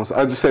is someone."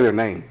 I'd just say their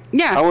name.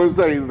 Yeah. I wouldn't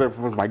say that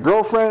was my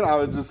girlfriend. I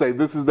would just say,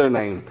 "This is their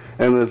name,"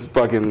 and this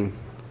fucking,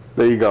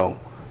 there you go,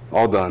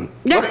 all done.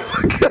 Yeah.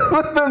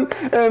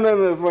 And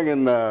then the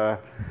fucking,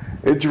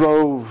 it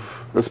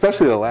drove,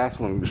 especially the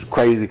last one, was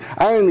crazy.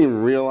 I didn't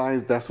even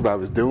realize that's what I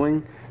was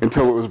doing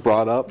until it was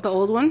brought up. The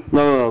old one?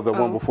 No, the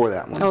one before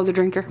that one. Oh, the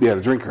drinker. Yeah,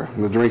 the drinker.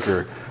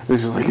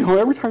 It's just like, you know,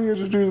 every time you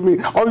introduce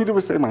me, all you do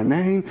is say my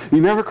name. You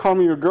never call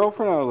me your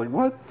girlfriend. I was like,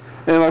 what?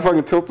 And I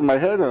fucking tilted my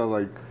head, and I was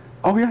like,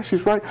 oh, yeah,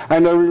 she's right. I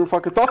never even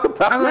fucking thought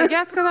about it. I was like,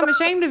 yeah, it's because I'm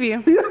ashamed of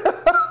you.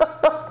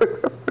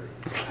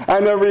 I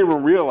never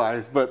even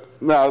realized, but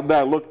now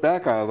that I look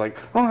back, I was like,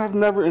 oh, I've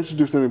never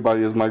introduced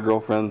anybody as my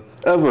girlfriend,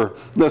 ever.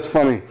 That's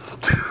funny.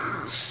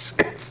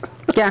 Shit.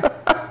 Yeah.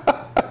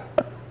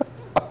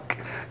 Fuck.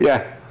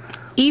 Yeah.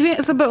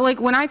 Even so, but like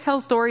when I tell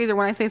stories or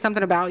when I say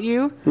something about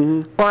you,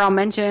 or I'll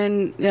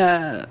mention,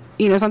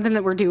 you know, something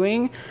that we're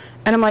doing,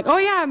 and I'm like, oh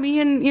yeah, me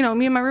and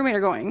my roommate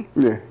are going.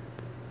 Yeah.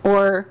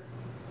 Or,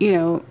 you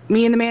know,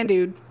 me and the man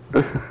dude.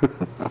 That's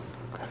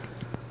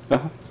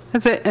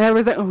it. And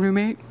everyone's like, oh,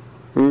 roommate.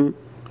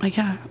 Like,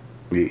 yeah.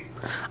 Yeah.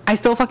 I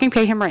still fucking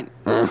pay him rent.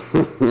 I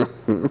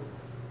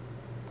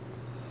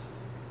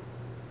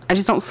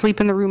just don't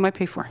sleep in the room I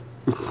pay for.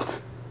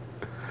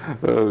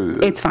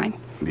 It's fine.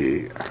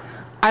 Yeah.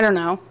 I don't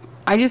know.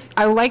 I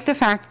like the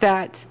fact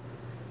that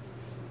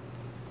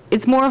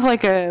it's more of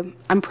like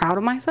I'm proud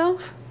of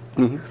myself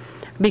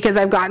because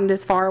I've gotten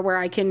this far where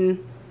I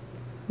can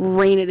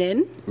rein it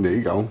in. There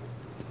you go.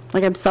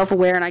 Like I'm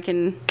self-aware and I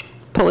can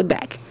pull it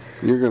back.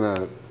 You're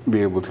gonna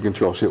be able to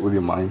control shit with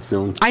your mind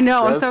soon. I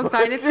know. I'm so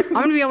excited. I'm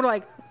gonna be able to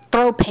like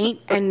throw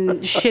paint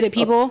and shit at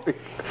people.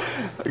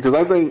 Because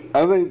I think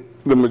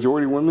the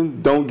majority of women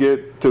don't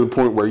get to the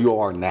point where you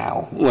are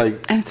now.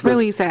 Like, and it's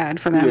really sad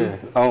for them. Yeah.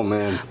 Oh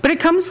man. But it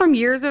comes from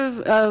years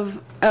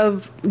of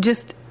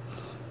just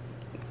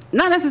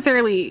not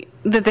necessarily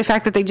that the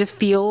fact that they just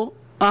feel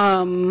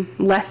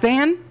less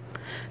than,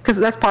 because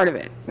that's part of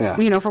it. Yeah.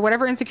 You know, for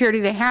whatever insecurity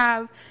they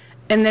have,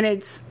 and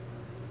then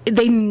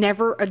they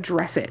never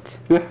address it.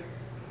 Yeah.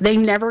 They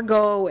never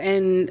go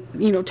and,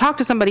 you know, talk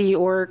to somebody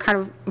or kind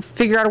of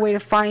figure out a way to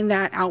find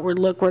that outward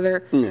look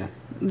where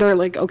they're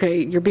like,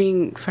 okay, you're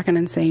being fucking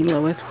insane,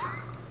 Lois.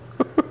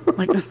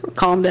 Like, just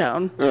calm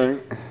down. All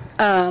right.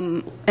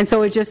 And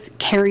so it just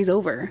carries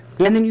over.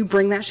 Yeah. And then you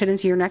bring that shit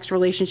into your next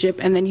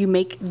relationship, and then you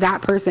make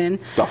that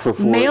person, suffer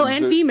for male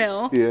and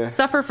female, yeah,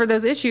 suffer for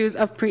those issues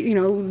of,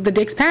 the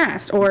dick's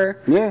past or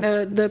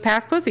the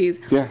past pussies.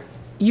 Yeah.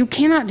 You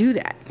cannot do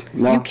that.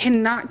 No. You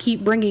cannot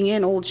keep bringing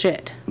in old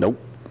shit. Nope.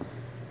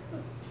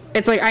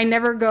 It's like I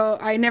never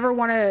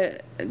want to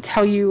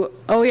tell you,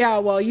 oh yeah,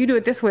 well you do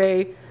it this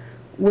way,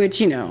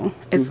 which, you know,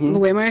 is the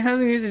way my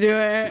husband used to do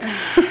it.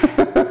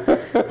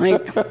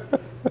 Like,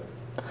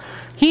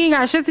 he ain't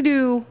got shit to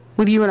do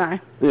with you and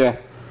I. Yeah.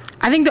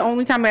 I think the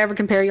only time I ever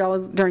compare y'all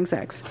is during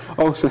sex.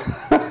 Oh, so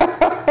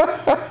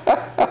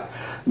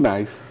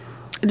nice.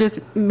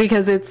 Just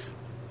because it's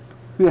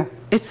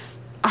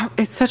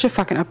such a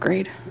fucking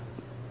upgrade.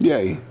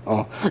 Yay.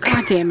 Oh.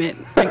 God damn it.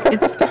 Like,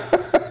 it's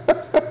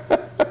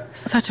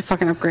such a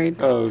fucking upgrade.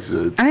 Oh,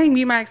 shit. I think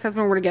me and my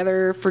ex-husband were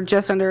together for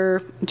just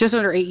under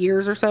 8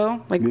 years or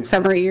so, like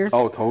 7 or 8 years.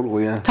 Oh, total,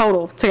 yeah.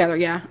 Total together,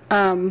 yeah.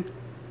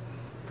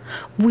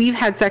 We've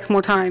had sex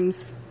more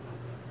times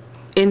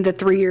in the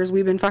 3 years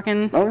we've been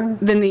fucking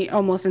than the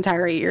almost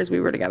entire 8 years we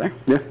were together.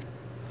 Yeah,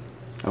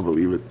 I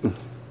believe it.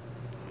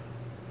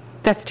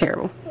 That's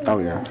terrible. Oh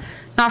yeah.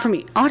 Not for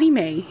me. Audie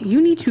Mae,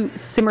 you need to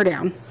simmer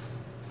down.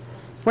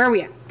 Where are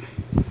we at?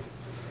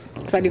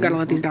 Because I do gotta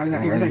let these dogs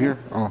out here. Right here.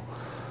 Oh.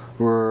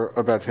 We're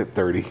about to hit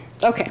 30.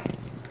 Okay.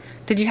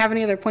 Did you have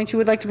any other points you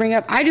would like to bring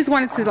up? I just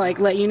wanted to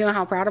let you know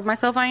how proud of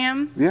myself I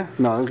am. Yeah,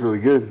 no, that's really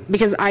good.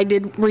 Because I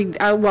did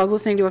read, I was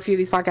listening to a few of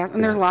these podcasts,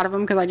 and there's a lot of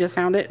them because I just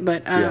found it.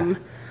 But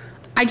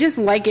I just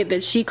like it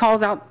that she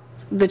calls out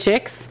the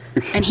chicks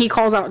and he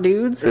calls out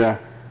dudes. Yeah.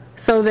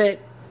 So that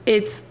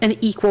it's an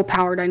equal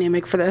power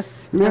dynamic for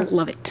this. Yeah. I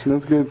love it.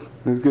 That's good.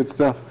 That's good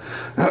stuff.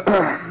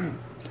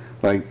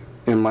 Like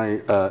in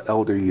my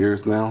elder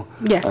years now,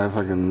 I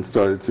fucking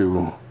started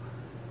to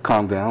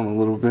calm down a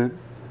little bit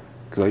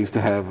because I used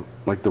to have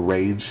like the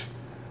rage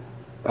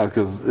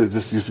because it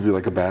just used to be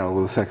like a battle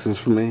of the sexes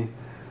for me.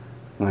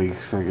 Like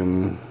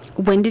fucking.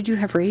 When did you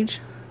have rage?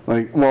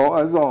 Like, well,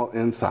 it's all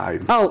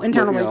inside. Oh,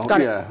 internal but, bleach.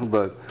 Got it. Yeah,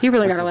 but You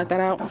really got to let that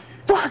out.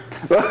 Fuck.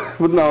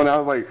 But no, now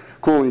it's like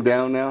cooling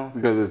down now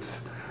because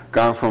it's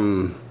gone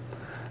from.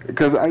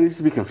 Because I used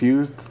to be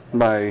confused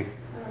by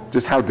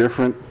just how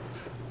different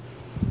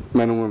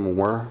men and women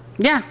were.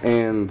 Yeah.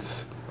 And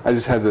I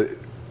just had to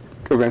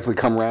eventually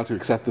come around to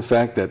accept the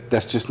fact that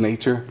that's just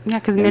nature. Yeah,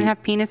 because men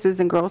have penises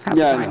and girls have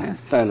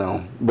vaginas. I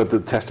know. But the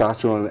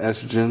testosterone and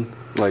estrogen,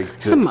 like,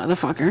 just... It's a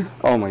motherfucker.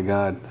 Oh, my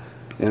God.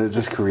 And it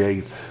just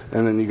creates...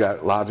 And then you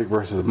got logic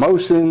versus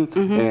emotion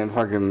and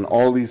fucking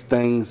all these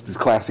things, these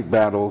classic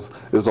battles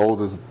as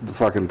old as the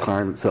fucking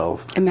time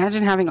itself.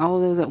 Imagine having all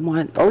of those at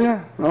once. Oh,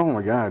 yeah. Oh,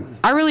 my God.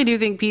 I really do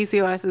think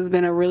PCOS has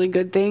been a really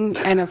good thing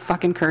and a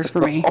fucking curse for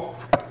me. Oh,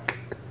 fuck.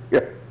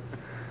 Yeah.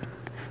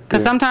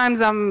 Because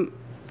sometimes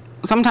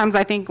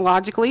I think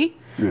logically,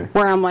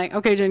 where I'm like,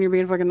 okay, Jen, you're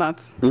being fucking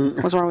nuts.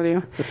 What's wrong with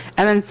you?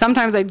 And then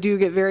sometimes I do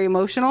get very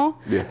emotional.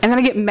 Yeah. And then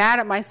I get mad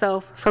at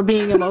myself for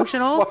being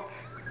emotional.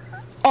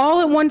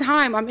 All at one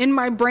time. I'm in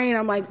my brain.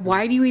 I'm like,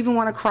 why do you even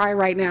want to cry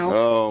right now?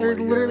 Oh, There's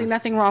literally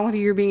nothing wrong with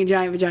you. You're being a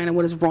giant vagina.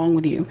 What is wrong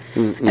with you?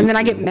 And then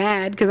I get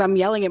mad because I'm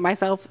yelling at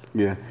myself.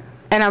 Yeah.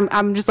 And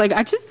I'm just like,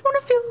 I just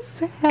want to feel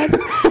sad.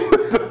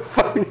 What the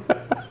fuck?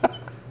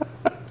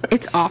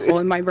 It's awful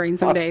in my brain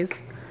some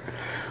days.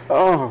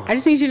 Oh. I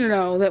just need you to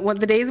know that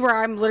the days where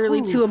I'm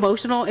literally too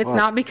emotional, it's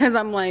not because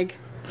I'm like,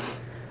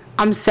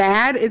 I'm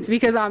sad. It's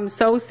because I'm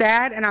so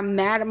sad and I'm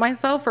mad at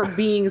myself for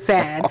being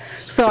sad.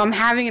 So I'm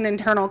having an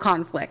internal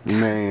conflict.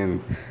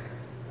 Man.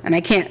 And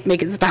I can't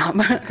make it stop.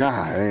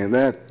 God, man,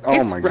 that,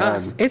 oh my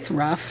rough. God. It's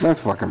rough. That's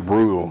fucking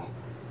brutal.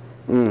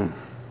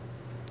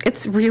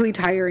 It's really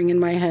tiring in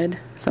my head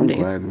some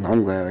days.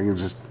 I'm glad I can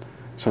just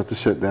shut the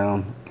shit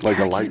down like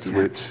a light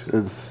switch.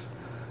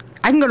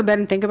 I can go to bed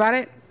and think about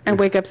it and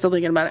wake up still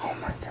thinking about it. Oh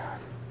my God.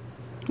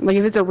 Like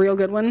if it's a real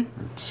good one.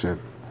 Shit.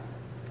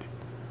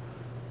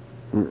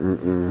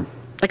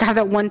 Like I have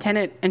that one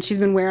tenant and she's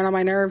been wearing on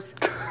my nerves.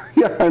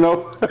 Yeah, I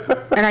know.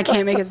 And I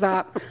can't make it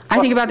stop.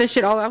 I think about this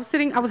shit all. I was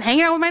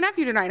hanging out with my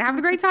nephew tonight, having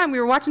a great time. We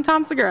were watching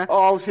Tom Segura.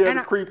 Oh, she had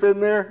to creep in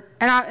there?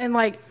 And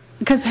like,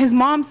 because his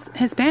mom's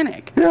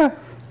Hispanic. Yeah.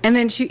 And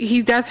then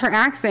he does her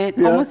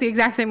accent almost the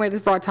exact same way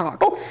this broad talks.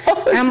 Oh,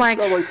 fuck. And I'm like,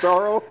 sound like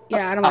Charo.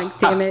 Yeah, and I'm like,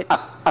 damn it.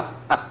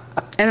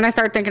 And then I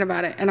start thinking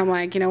about it, and I'm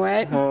like, you know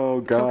what? Oh,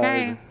 God. It's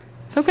okay.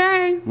 It's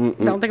okay.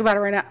 Don't think about it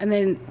right now. And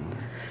then,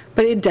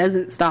 but it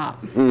doesn't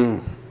stop.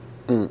 God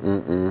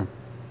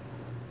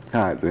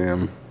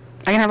damn.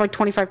 I can have like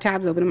 25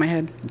 tabs open in my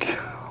head.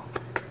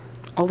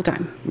 All the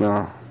time.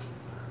 No.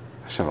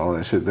 I shut all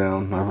that shit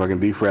down. I fucking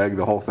defrag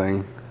the whole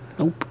thing.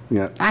 Nope.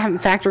 Yeah. I haven't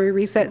factory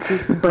reset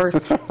since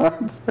birth.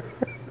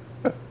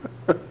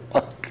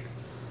 Fuck.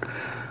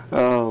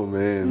 Oh,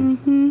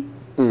 man.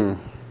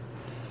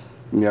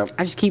 Yep.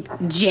 I just keep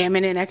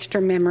jamming in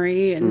extra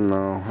memory and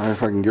No, I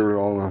fucking get rid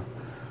of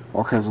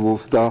all kinds of little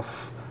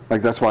stuff.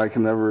 Like that's why I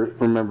can never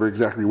remember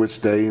exactly which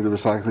day the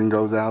recycling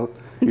goes out,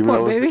 even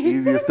though it's the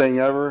easiest thing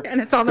ever.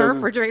 And it's on the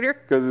refrigerator.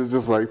 Because it's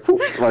just like,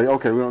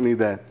 okay, we don't need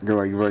that. You're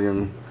like,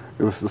 fucking,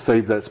 let's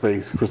save that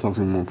space for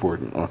something more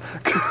important. like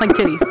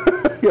titties.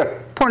 Yeah.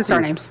 Porn star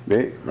names.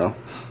 Yeah, no.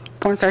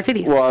 Porn star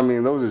titties. Well, I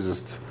mean, those are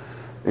just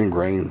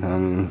ingrained. I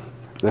mean,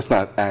 that's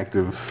not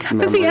active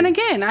memory. But see, and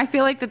again, I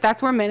feel like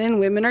that's where men and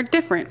women are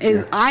different.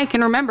 I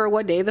can remember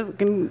what day the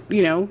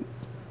recycling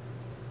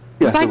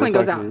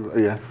goes out.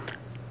 Yeah.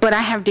 But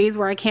I have days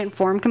where I can't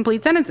form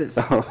complete sentences.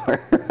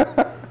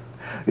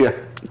 Yeah.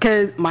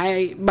 Because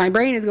my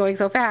brain is going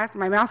so fast,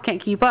 my mouth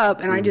can't keep up,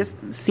 and I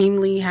just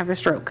seemingly have a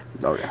stroke.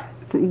 Oh, yeah.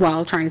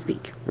 While trying to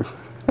speak.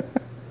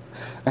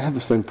 I have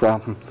the same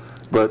problem,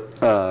 but...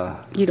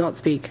 You don't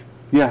speak.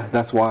 Yeah,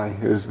 that's why.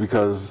 It's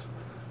because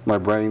my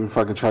brain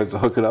fucking tries to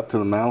hook it up to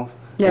the mouth.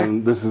 Yeah.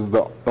 And this is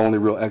the only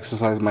real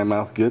exercise my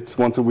mouth gets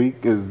once a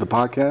week is the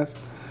podcast.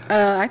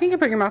 I think I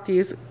put your mouth to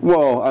use.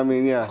 Well, I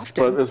mean, yeah.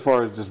 Often. But as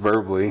far as just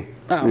verbally,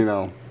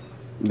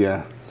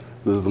 yeah,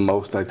 this is the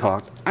most I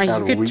talk out You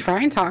of a could week.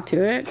 try and talk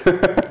to it.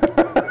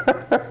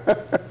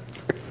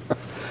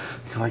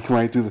 Like when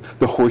I do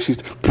the horseshoes,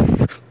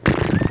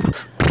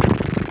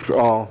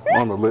 all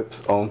on the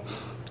lips. Oh,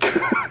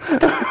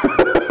 God.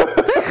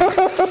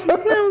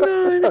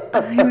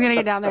 He's going to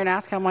get down there and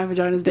ask how my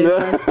vagina's doing.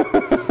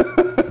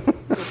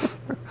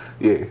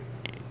 Yeah.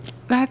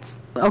 That's...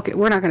 Okay,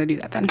 we're not going to do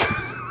that then.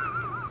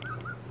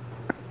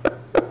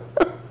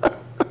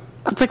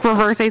 It's like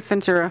reverse Ace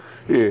Ventura.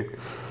 Yeah.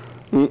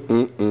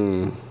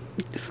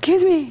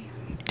 Excuse me.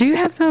 Do you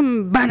have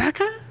some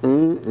banaka?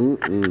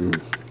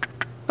 That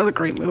was a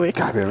great movie.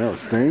 God damn, that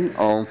was Sting.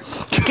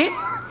 Get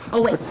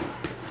away.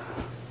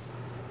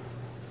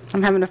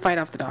 I'm having to fight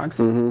off the dogs.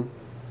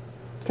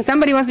 Because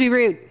somebody wants to be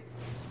rude.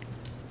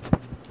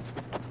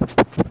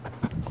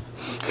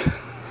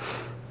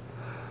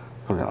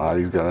 Okay,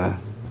 Audie's got to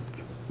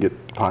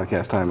get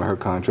podcast time in her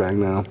contract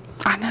now.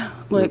 I know.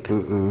 Look,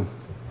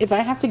 if I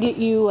have to get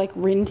you like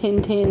Rin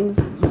Tin Tin's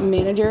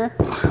manager,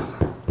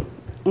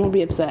 I'm going to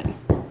be upset.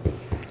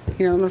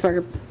 You know, the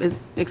motherfucker is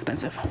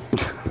expensive.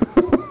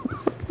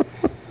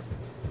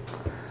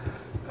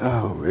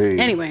 Oh, hey.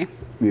 Anyway.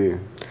 Yeah.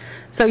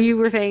 So you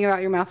were saying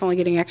about your mouth only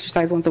getting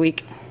exercise once a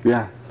week.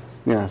 Yeah.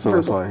 Yeah, so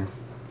that's why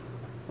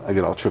I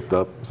get all tripped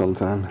up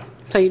sometimes.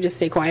 So you just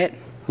stay quiet?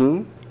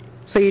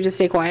 So you just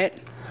stay quiet?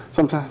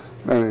 Sometimes.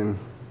 I mean,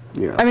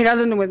 yeah. I mean,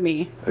 other than with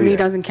me. Me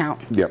doesn't count.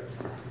 Yep.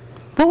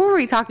 What were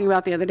we talking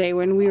about the other day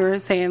when we were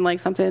saying, like,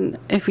 something,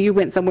 if you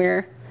went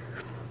somewhere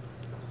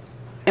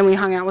and we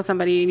hung out with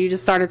somebody and you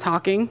just started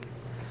talking?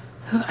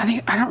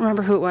 I don't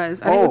remember who it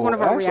was. I think it was one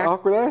of our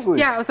Awkward Ashley.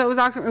 Yeah, so it was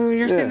awkward. We were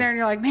just sitting there and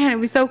you're like, man, it'd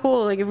be so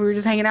cool, like, if we were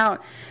just hanging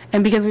out.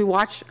 And because we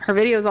watch her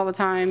videos all the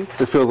time.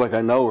 It feels like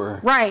I know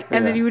her. Right.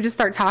 And then you would just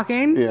start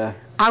talking. Yeah.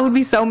 I would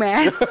be so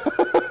mad.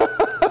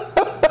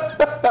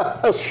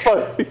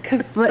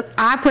 Because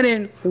I put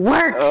in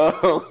work.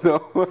 Oh,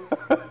 no.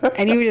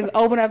 And you would just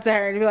open up to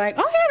her and be like,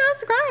 oh, yeah, no,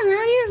 it's fine. How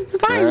are you? It's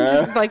fine.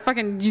 Just like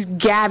fucking just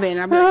gabbing.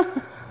 I'm like,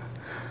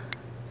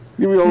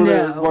 you be over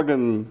there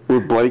fucking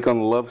with Blake on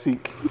the love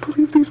seat. Can you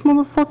believe these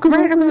motherfuckers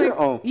right, over I'm here?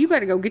 like, you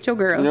better go get your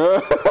girl.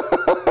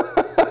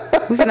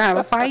 We finna have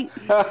a fight.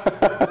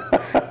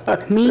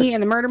 Me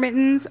and the murder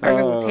mittens are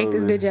gonna take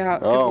this bitch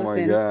out. Oh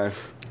my gosh.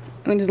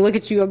 And just look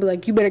at you, I'll be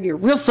like, you better get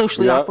real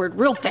socially awkward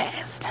real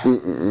fast.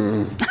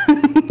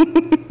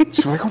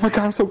 She's like, oh my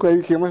god, I'm so glad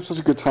you came. I have such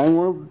a good time. You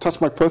want to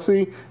touch my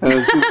pussy? And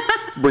then she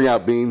bring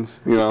out Beans,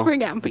 you know.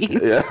 Bring out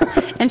Beans. Yeah.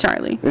 And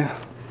Charlie. Yeah.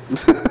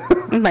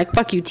 I'm like,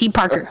 fuck you, T.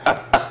 Parker.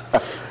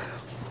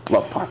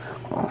 Love Parker.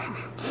 Oh.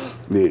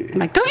 Yeah. I'm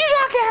like, don't you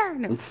talk to her.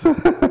 No.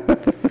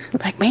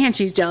 Like, man,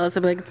 she's jealous.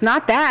 I'm like, it's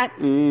not that.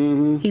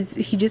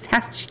 He just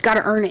has. She's got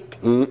to earn it.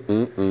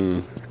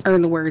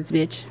 Earn the words,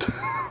 bitch.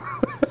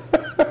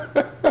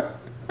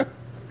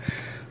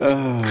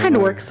 I had to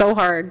work so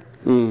hard.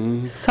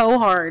 So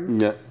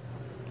hard. Yeah.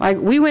 Like,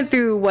 we went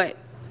through, what,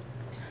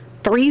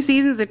 3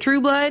 seasons of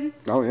True Blood?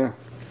 Oh, yeah.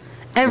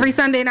 Every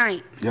Sunday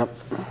night. Yep.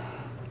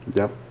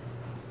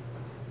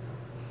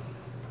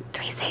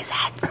 3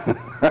 seasons.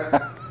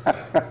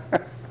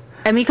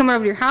 And me coming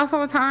over to your house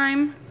all the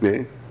time.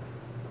 Yeah.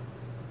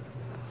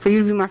 For you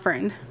to be my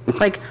friend.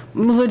 Like,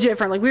 legit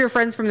friend. Like, we were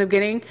friends from the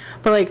beginning,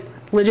 but, like,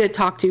 legit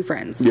talk to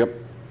friends. Yep.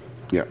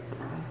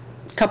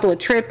 Couple of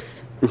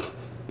trips.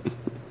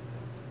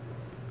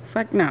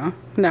 Fuck, no.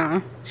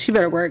 She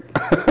better work.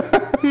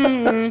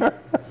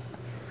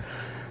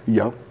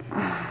 Yep.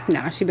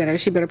 No, she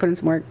better put in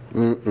some work.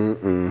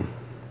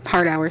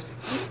 Hard hours.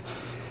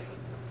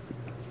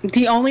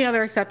 The only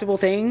other acceptable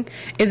thing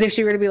is if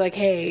she were to be like,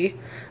 hey,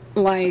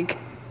 like,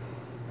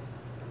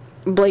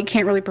 Blake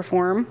can't really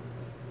perform.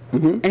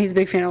 And he's a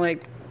big fan of,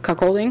 like,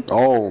 cuckolding.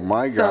 Oh,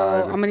 my God.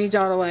 So I'm going to need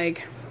y'all to,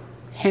 like,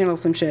 handle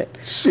some shit.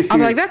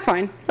 I'm like, that's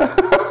fine.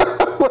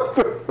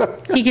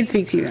 He can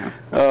speak to you now.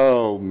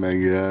 Oh, my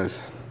gosh.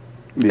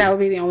 Yeah. That would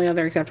be the only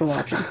other acceptable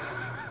option.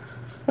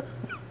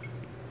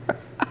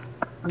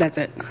 That's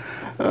it.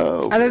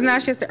 Oh, other than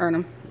that, she has to earn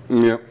them.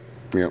 Yep.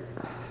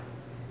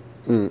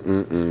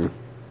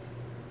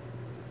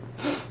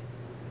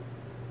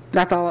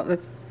 That's all.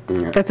 That's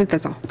it.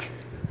 That's all.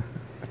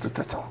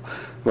 That's all.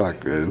 Not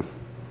good.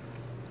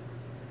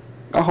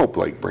 I hope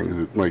Blake brings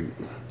it. Like,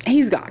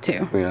 he's got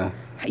to. Yeah.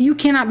 You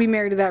cannot be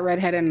married to that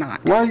redhead and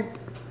not. Right.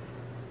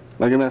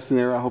 Like in that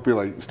scenario, I hope you're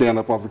like stand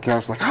up off the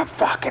couch, like I'm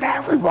fucking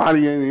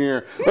everybody in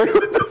here. Like,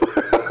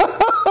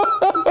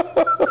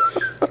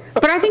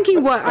 but I think he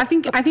was. I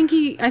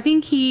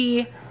think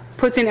he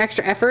puts in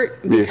extra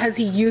effort because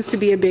he used to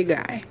be a big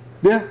guy.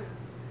 Yeah.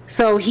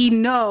 So he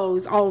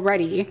knows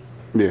already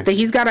that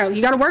he's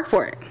gotta work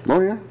for it. Oh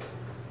yeah.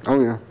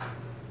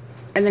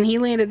 And then he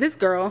landed this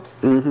girl.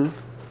 And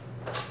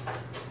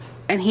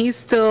he's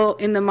still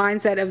in the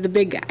mindset of the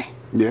big guy.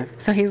 Yeah.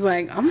 So he's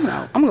like, I'm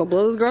gonna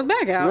blow this girl's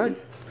back out. Right.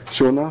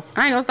 Sure enough.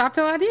 I ain't gonna stop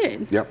till I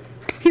did. Yep.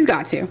 He's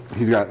got to.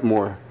 He's got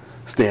more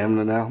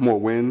stamina now, more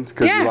wind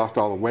because he lost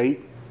all the weight.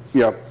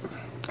 Yep.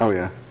 Oh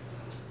yeah.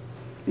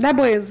 That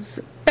boy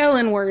is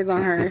spelling words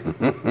on her.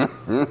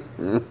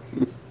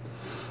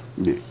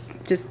 Yeah.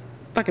 Just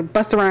fucking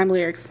Busta Rhyme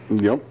lyrics.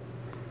 Yep.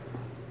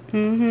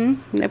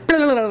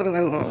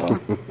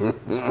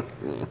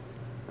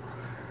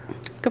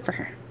 Good for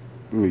her.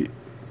 Yeah.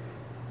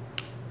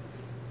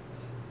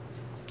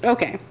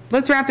 Okay,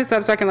 let's wrap this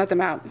up so I can let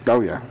them out.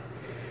 Oh yeah.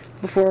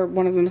 Before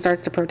one of them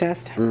starts to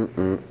protest.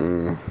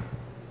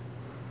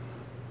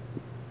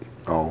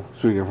 Oh,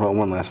 speaking of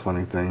one last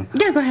funny thing.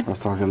 Yeah, go ahead. I was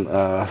talking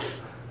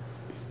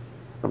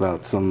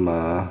about some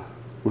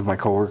with my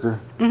coworker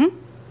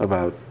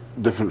about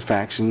different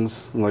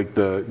factions, like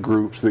the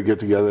groups that get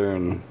together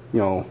and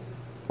all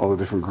the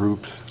different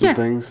groups and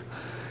things.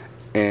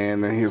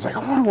 And then he was like,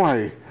 I wonder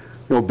why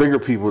bigger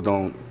people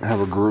don't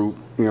have a group,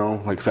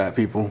 like fat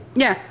people.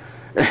 Yeah.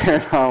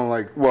 And I'm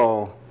like,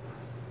 well,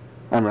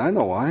 I mean, I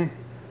know why.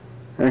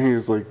 And he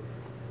was like,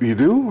 you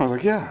do? I was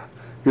like, yeah.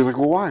 He was like,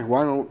 well, why?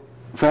 Why don't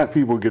fat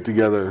people get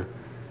together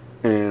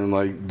and,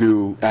 like,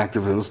 do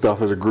activist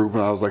stuff as a group?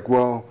 And I was like,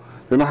 well,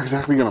 they're not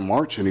exactly going to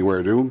march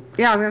anywhere, dude.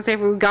 Yeah, I was going to say,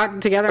 if we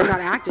got together and got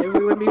active,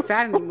 we wouldn't be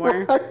fat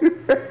anymore.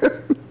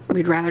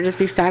 We'd rather just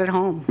be fat at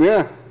home.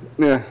 Yeah.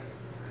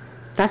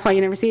 That's why you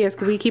never see us,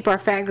 because we keep our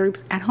fat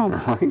groups at home.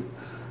 Right.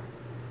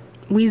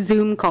 We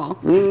Zoom call.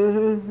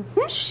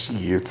 Mm-hmm.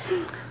 Shit.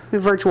 We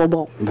virtual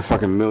bowl. The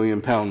fucking £1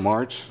 million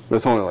march.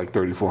 That's only like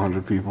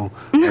 3,400 people.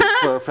 Like,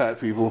 for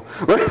fat people.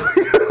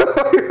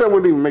 That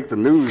wouldn't even make the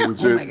news and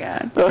shit. Oh my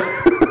god.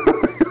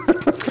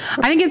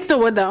 I think it still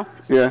would though.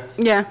 Yeah.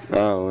 Yeah.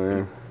 Oh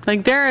man.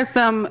 Like there are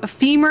some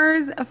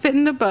femurs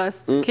fitting the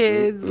bus,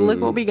 kids.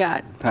 Look what we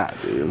got. Ah,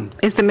 dude.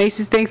 It's the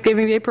Macy's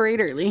Thanksgiving Day Parade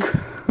early.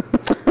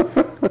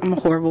 I'm a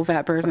horrible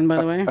fat person, by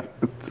the way.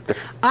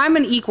 I'm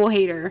an equal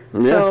hater,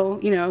 so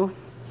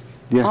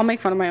Yes. I'll make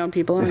fun of my own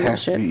people. It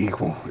has to be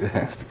equal. It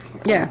has to be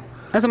equal. Yeah,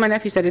 that's what my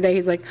nephew said today.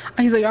 He's like,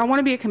 I want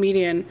to be a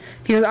comedian.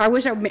 He goes, I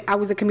wish I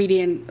was a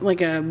comedian,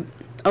 like a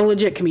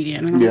legit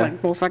comedian. And I was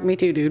like, well, fuck me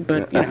too, dude.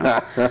 But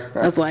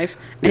that's life.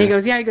 And he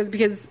goes,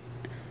 because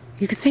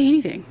you could say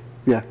anything.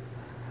 Yeah.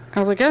 I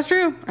was like, that's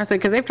true. I said,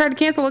 because they've tried to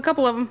cancel a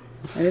couple of them,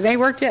 and it ain't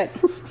worked yet.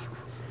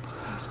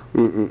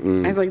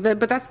 I was like,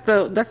 but that's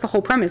the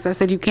whole premise. I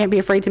said, you can't be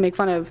afraid to make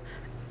fun of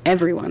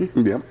everyone.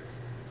 Yep.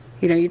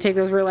 You take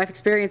those real life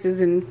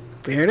experiences, and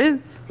there it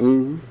is.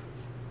 Mm-hmm.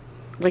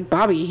 Like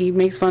Bobby, he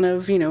makes fun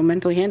of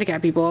mentally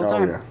handicapped people all the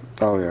time.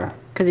 Oh yeah.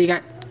 Because he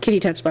got kitty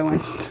touched by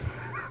one.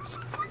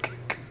 So fucking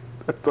good.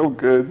 That's so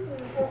good.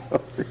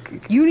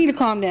 You need to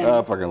calm down.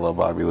 I fucking love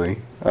Bobby Lee.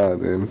 Oh,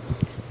 dude.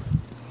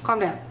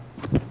 Calm down.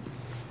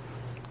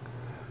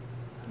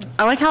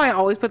 I like how I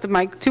always put the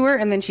mic to her,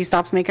 and then she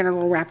stops making her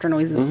little raptor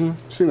noises. Mm-hmm.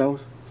 She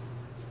knows.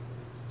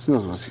 She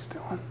knows what she's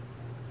doing.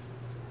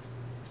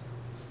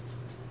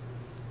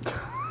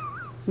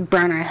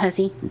 Brown eye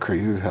hussy.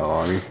 Crazy as hell,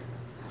 Arnie.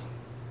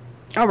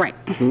 All right.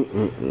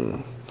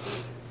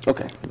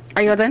 Okay.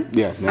 Are you all done?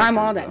 Yeah. I'm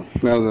all done.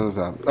 That was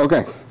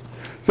okay.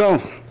 So,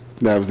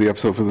 that was the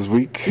episode for this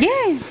week.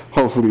 Yeah.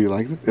 Hopefully you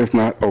liked it. If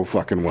not, oh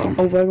fucking well.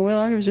 Oh fucking well,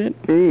 I give a shit.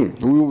 We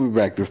will be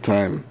back this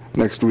time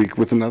next week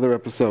with another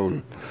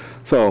episode.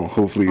 So,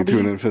 hopefully you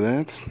tune in for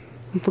that.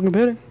 I'm fucking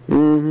better.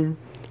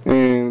 Mm-hmm.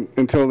 And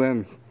until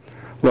then,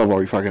 love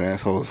all you fucking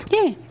assholes.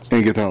 Yeah.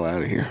 And get the hell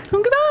out of here.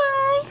 Goodbye.